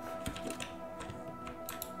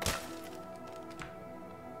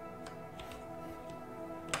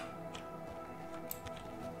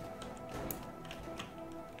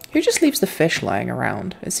 Who just leaves the fish lying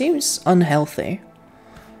around? It seems unhealthy.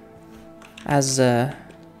 As,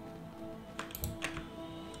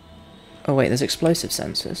 Oh wait, there's explosive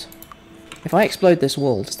sensors. If I explode this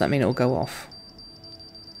wall, does that mean it'll go off?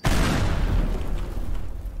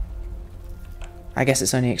 I guess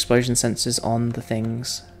it's only explosion sensors on the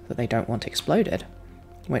things that they don't want exploded.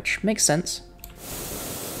 Which makes sense.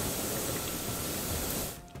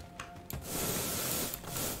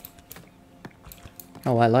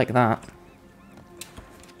 Oh, I like that.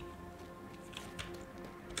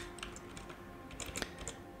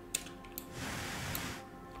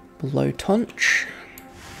 Blow tunch.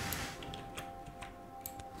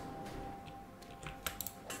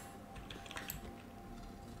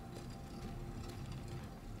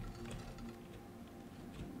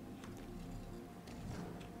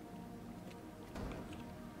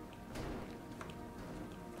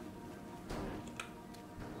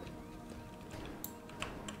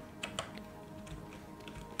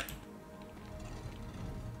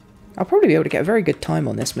 I'll probably be able to get a very good time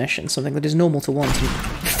on this mission, something that is normal to want.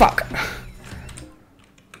 Fuck!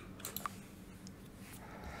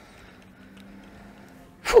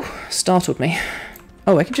 Whew, startled me.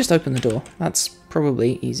 Oh, I can just open the door. That's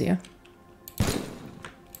probably easier.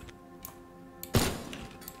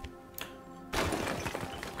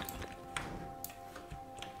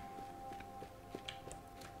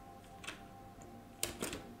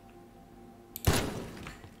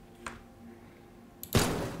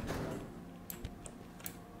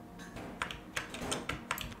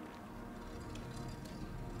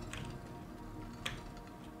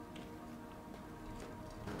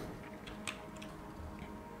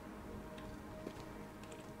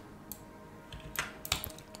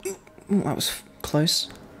 Ooh, that was close.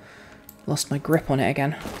 Lost my grip on it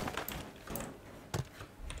again.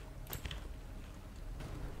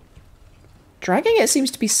 Dragging it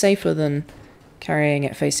seems to be safer than carrying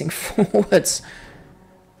it facing forwards.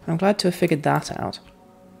 I'm glad to have figured that out.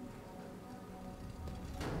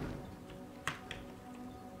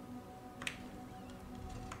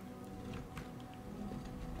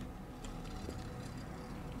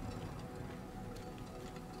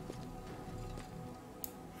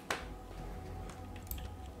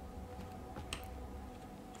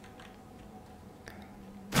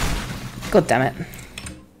 God damn it.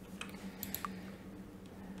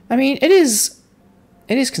 I mean, it is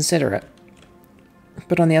considerate.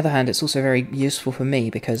 But on the other hand, it's also very useful for me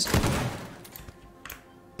because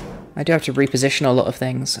I do have to reposition a lot of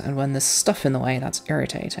things, and when there's stuff in the way, that's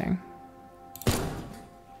irritating.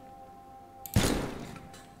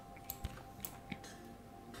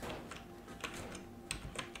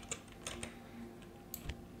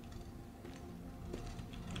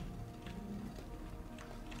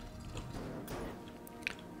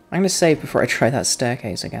 I'm going to save before I try that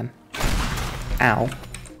staircase again. Ow.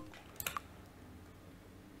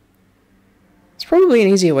 It's probably an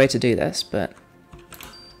easier way to do this, but...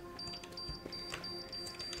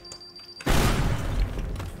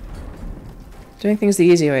 doing things the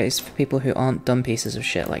easy way is for people who aren't dumb pieces of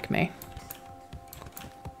shit like me.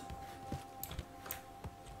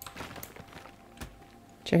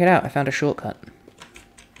 Check it out, I found a shortcut.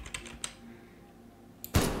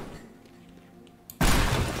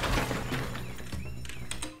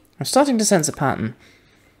 I'm starting to sense a pattern.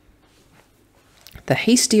 The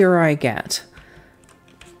hastier I get,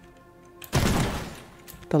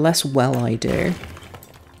 the less well I do.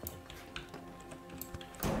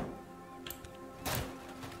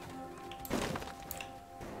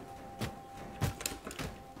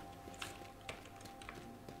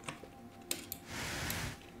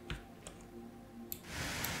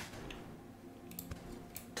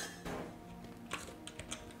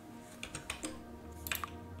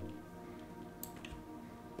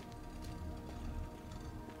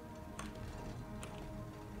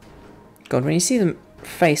 God, when you see them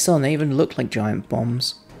face on, they even look like giant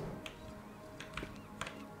bombs.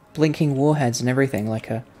 Blinking warheads and everything, like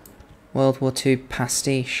a World War II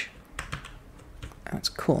pastiche. Oh, it's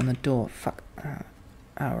caught on the door. Fuck. Oh,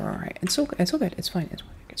 alright. It's all good. It's fine.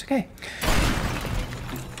 It's okay.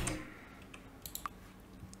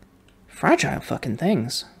 Fragile fucking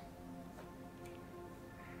things.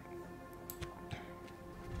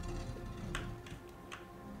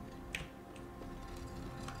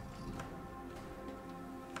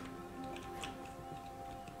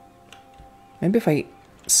 Maybe if I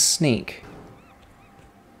sneak,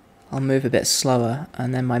 I'll move a bit slower,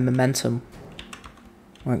 and then my momentum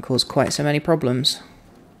won't cause quite so many problems.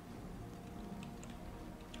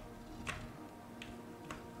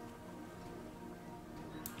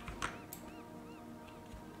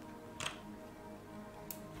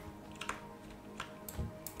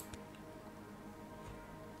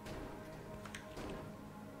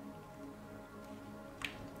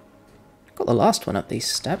 Got the last one up these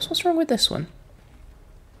steps. What's wrong with this one?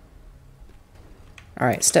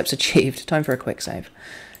 Alright, steps achieved. Time for a quick save.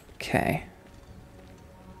 Okay.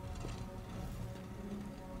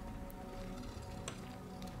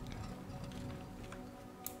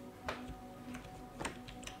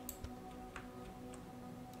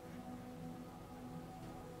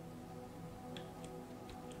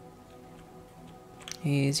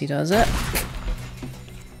 Easy does it.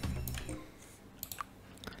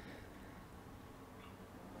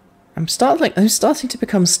 I'm starting to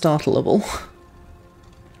become startleable.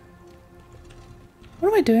 What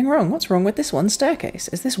am I doing wrong? What's wrong with this one staircase?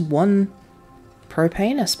 Is this one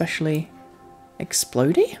propane especially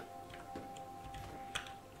explodey?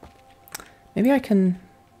 Maybe I can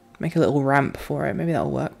make a little ramp for it. Maybe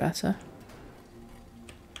that'll work better.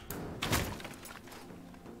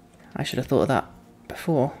 I should have thought of that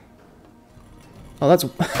before. Oh, that's...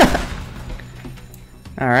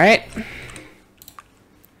 Alright.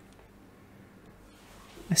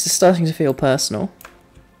 This is starting to feel personal.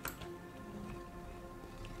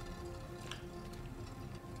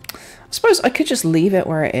 I suppose I could just leave it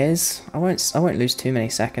where it is. I won't lose too many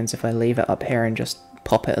seconds if I leave it up here and just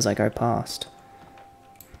pop it as I go past.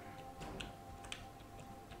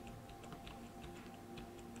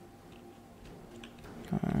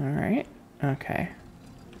 Alright. Okay.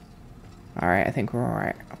 Alright, I think we're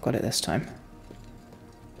alright. I've got it this time.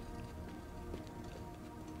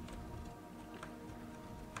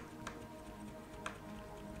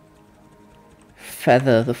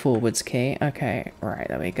 Feather the forwards key. Okay, right,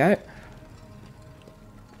 there we go.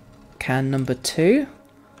 Can number 2.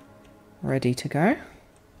 Ready to go.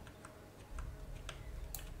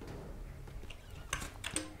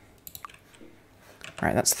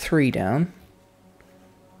 Right, that's 3 down.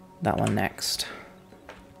 That one next.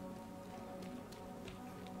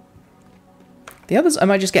 The others, I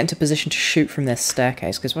might just get into position to shoot from this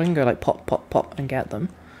staircase, because if I can go like pop, pop, pop and get them,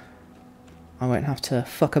 I won't have to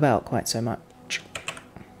fuck about quite so much.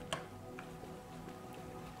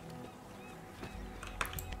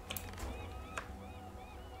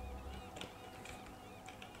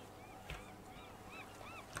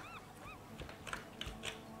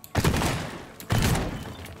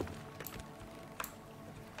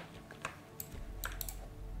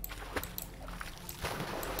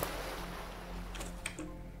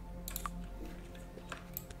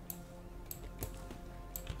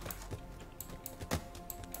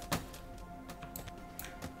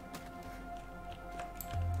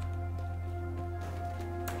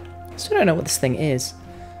 Still don't know what this thing is.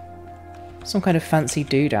 Some kind of fancy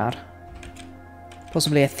doodad.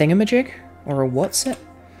 Possibly a thingamajig? Or a what's it?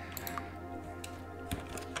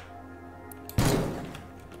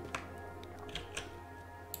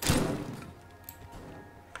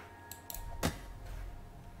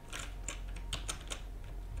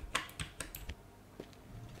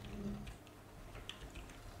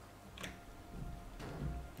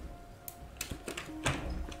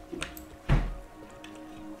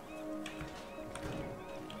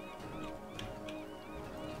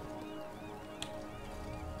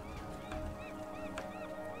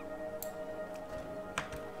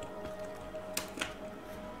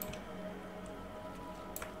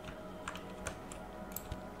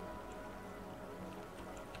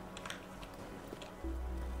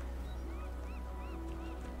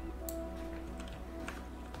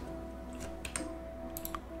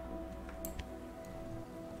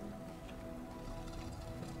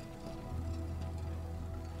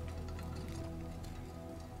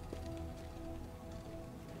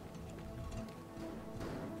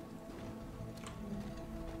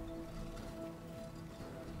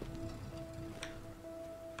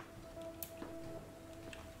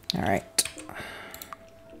 Alright.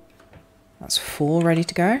 That's 4 ready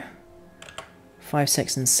to go. 5,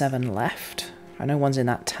 6, and 7 left. I know one's in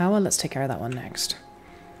that tower. Let's take care of that one next.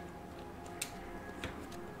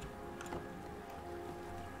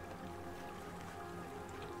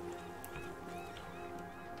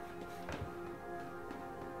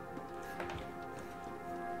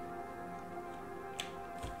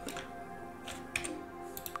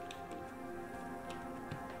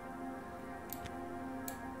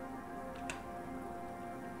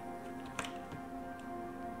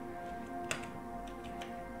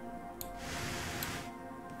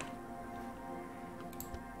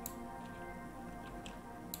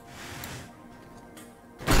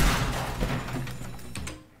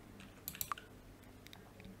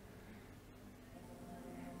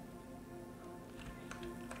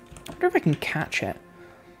 I wonder if I can catch it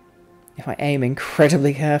if I aim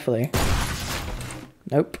incredibly carefully.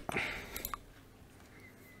 Nope.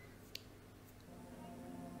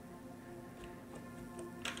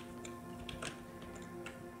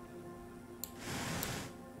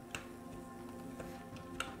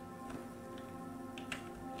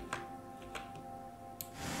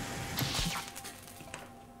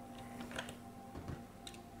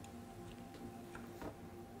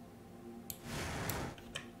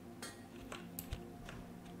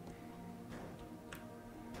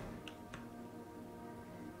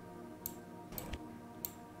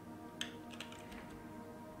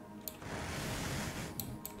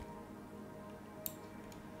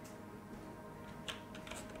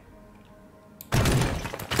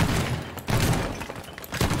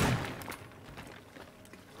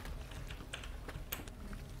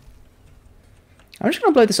 I'm just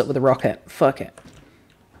going to blow this up with a rocket. Fuck it.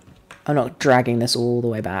 I'm not dragging this all the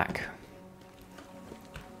way back.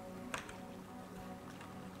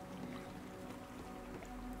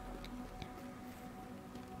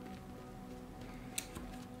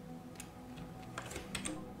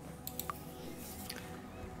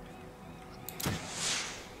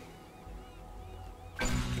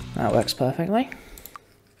 That works perfectly.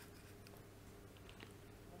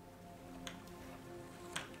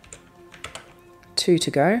 Two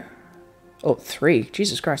to go. Oh, three.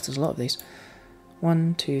 Jesus Christ, there's a lot of these.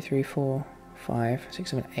 1, 2, 3, 4, 5,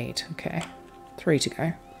 6, 7, 8. Okay. 3 to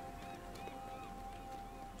go.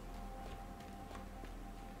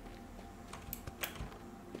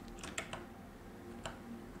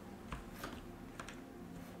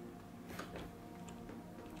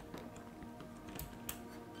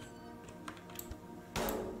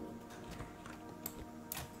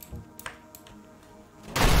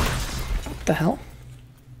 What the hell?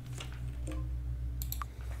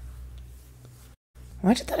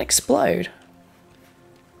 Why did that explode?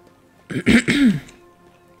 I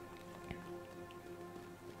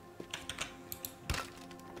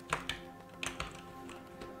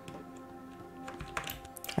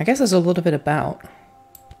guess there's a lot of it about.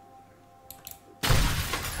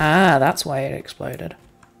 Ah, that's why it exploded.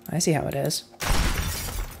 I see how it is.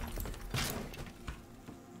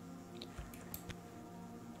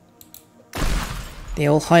 The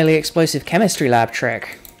old highly explosive chemistry lab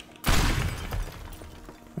trick.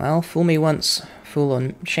 Well, fool me once,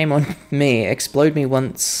 shame on me. Explode me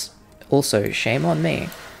once, also shame on me.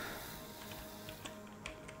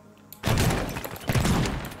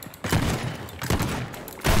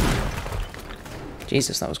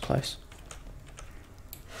 Jesus, that was close.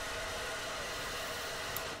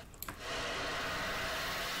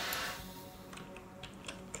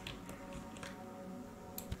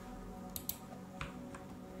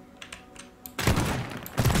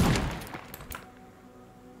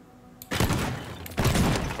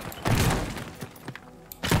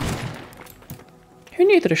 Who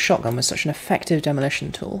knew that a shotgun was such an effective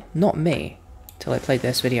demolition tool? Not me, till I played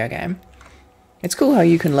this video game. It's cool how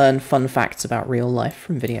you can learn fun facts about real life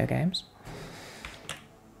from video games.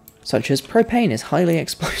 Such as propane is highly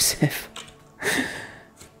explosive.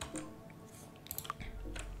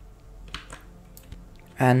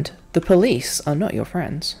 And the police are not your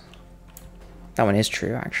friends. That one is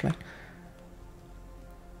true, actually.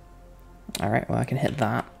 Alright, well I can hit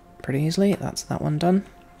that pretty easily. That's that one done.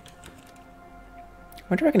 I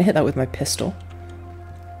wonder if I can hit that with my pistol.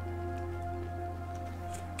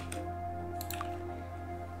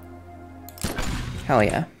 Hell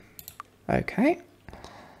yeah. Okay.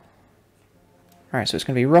 Alright, so it's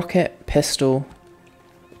going to be rocket, pistol,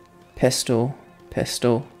 pistol,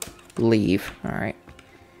 pistol, leave. Alright.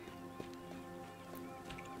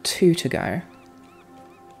 2 to go.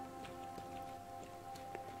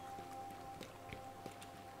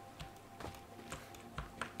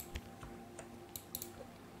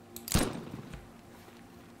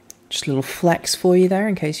 Just a little flex for you there,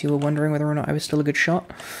 in case you were wondering whether or not I was still a good shot.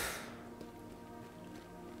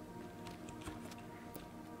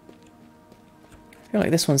 I feel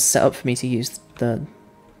like this one's set up for me to use the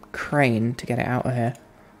crane to get it out of here.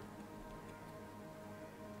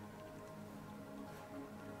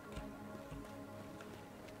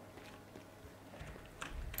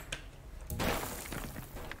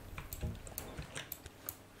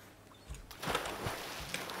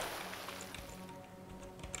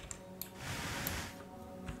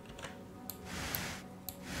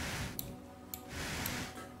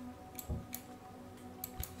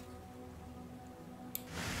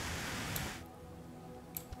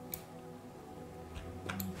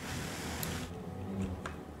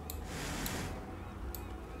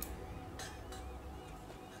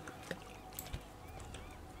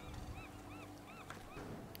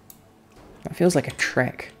 That feels like a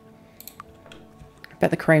trick. I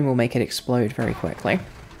bet the crane will make it explode very quickly.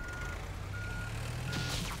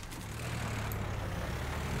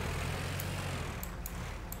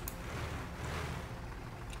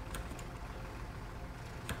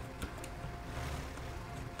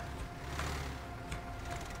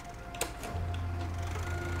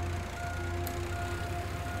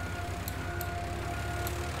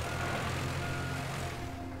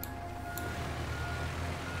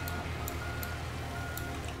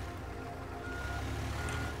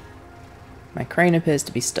 My crane appears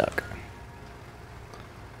to be stuck.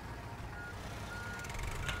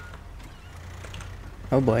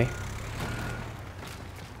 Oh boy.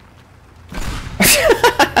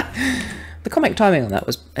 The comic timing on that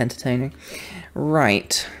was entertaining.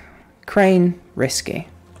 Right. Crane, risky.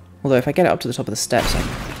 Although if I get it up to the top of the steps,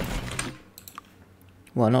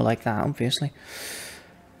 well, not like that, obviously.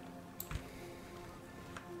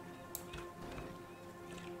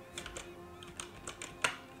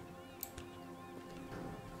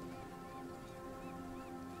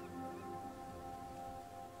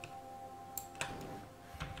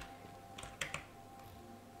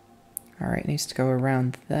 Alright, needs to go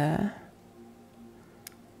around there.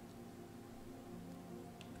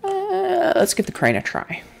 Let's give the crane a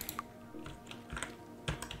try.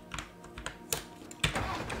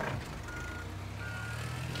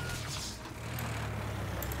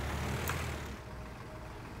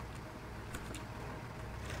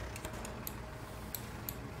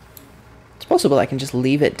 It's possible I can just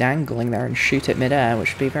leave it dangling there and shoot it mid-air,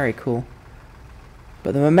 which would be very cool.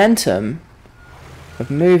 But the momentum of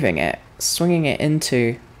moving it, swinging it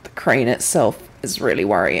into the crane itself, is really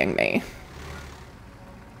worrying me.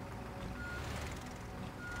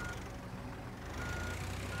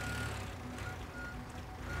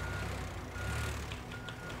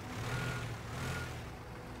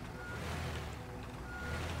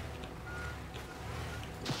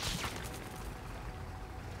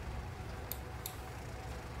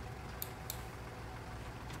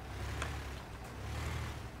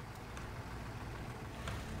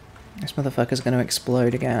 This motherfucker's going to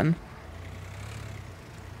explode again.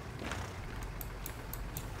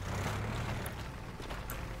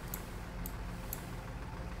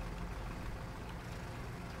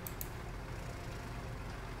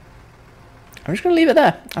 I'm just going to leave it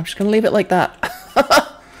there. I'm just going to leave it like that.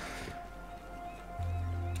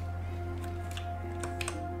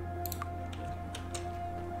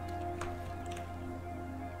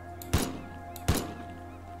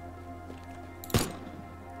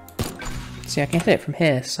 See, I can hit it from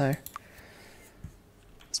here, so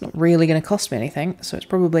it's not really going to cost me anything, so it's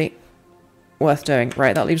probably worth doing.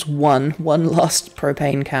 Right, that leaves one last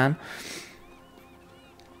propane can.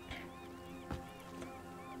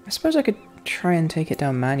 I suppose I could try and take it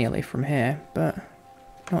down manually from here, but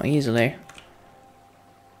not easily.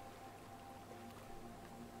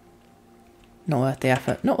 Not worth the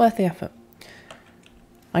effort. Not worth the effort.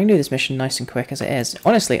 I can do this mission nice and quick as it is.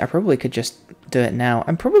 Honestly, I probably could just do it now.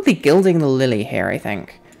 I'm probably gilding the lily here, I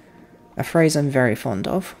think. A phrase I'm very fond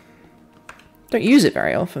of. Don't use it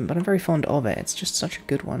very often, but I'm very fond of it. It's just such a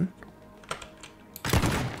good one.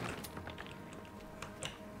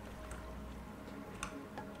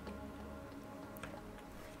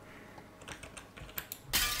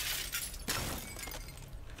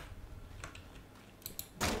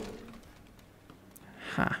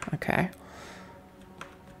 Ha, okay.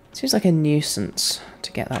 Seems like a nuisance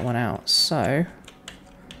to get that one out, so...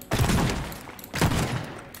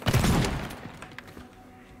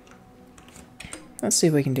 let's see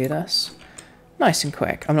if we can do this. Nice and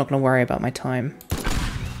quick. I'm not going to worry about my time.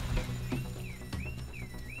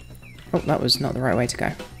 Oh, that was not the right way to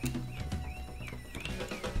go.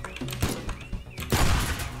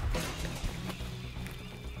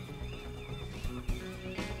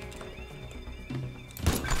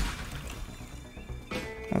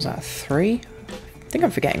 What was that, 3? I think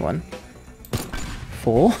I'm forgetting one.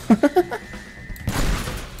 4?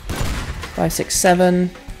 5, 6,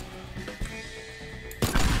 7...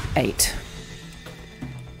 8.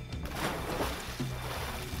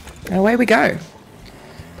 And away we go.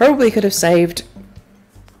 Probably could have saved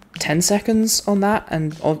 10 seconds on that,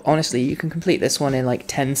 and honestly, you can complete this one in like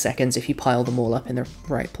 10 seconds if you pile them all up in the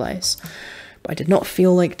right place. But I did not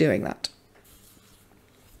feel like doing that.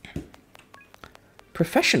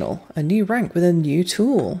 Professional, a new rank with a new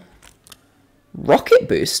tool. Rocket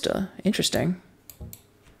booster, interesting.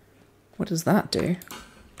 What does that do?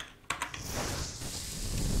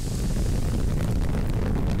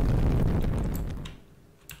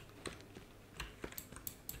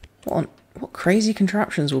 What crazy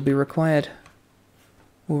contraptions will be required?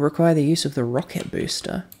 Will require the use of the rocket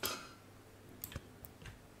booster.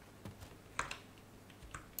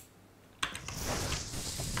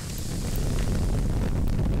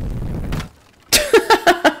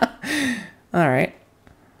 All right.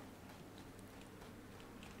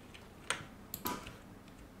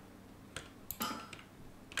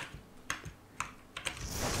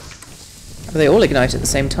 They all ignite at the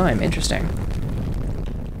same time. Interesting.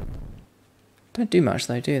 Don't do much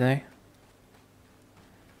though, do they?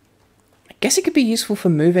 I guess it could be useful for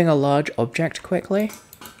moving a large object quickly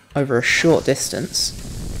over a short distance.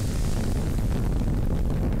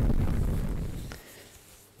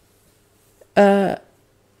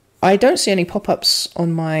 I don't see any pop-ups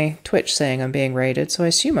on my Twitch saying I'm being raided, so I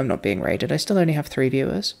assume I'm not being raided. I still only have 3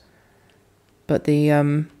 viewers. But the,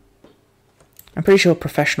 I'm pretty sure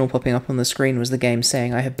professional popping up on the screen was the game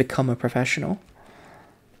saying I have become a professional.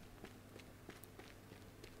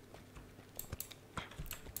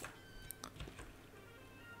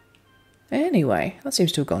 Anyway, that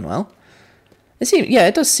seems to have gone well. Yeah,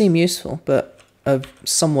 it does seem useful, but of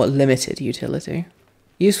somewhat limited utility.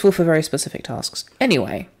 Useful for very specific tasks.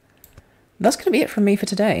 Anyway, That's going to be it from me for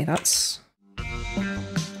today.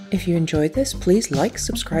 If you enjoyed this, please like,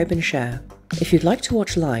 subscribe and share. If you'd like to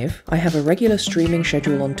watch live, I have a regular streaming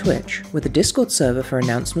schedule on Twitch, with a Discord server for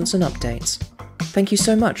announcements and updates. Thank you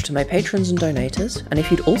so much to my patrons and donators, and if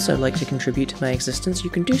you'd also like to contribute to my existence, you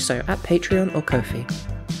can do so at Patreon or Ko-fi.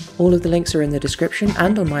 All of the links are in the description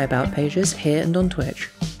and on my About pages here and on Twitch.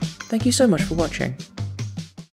 Thank you so much for watching.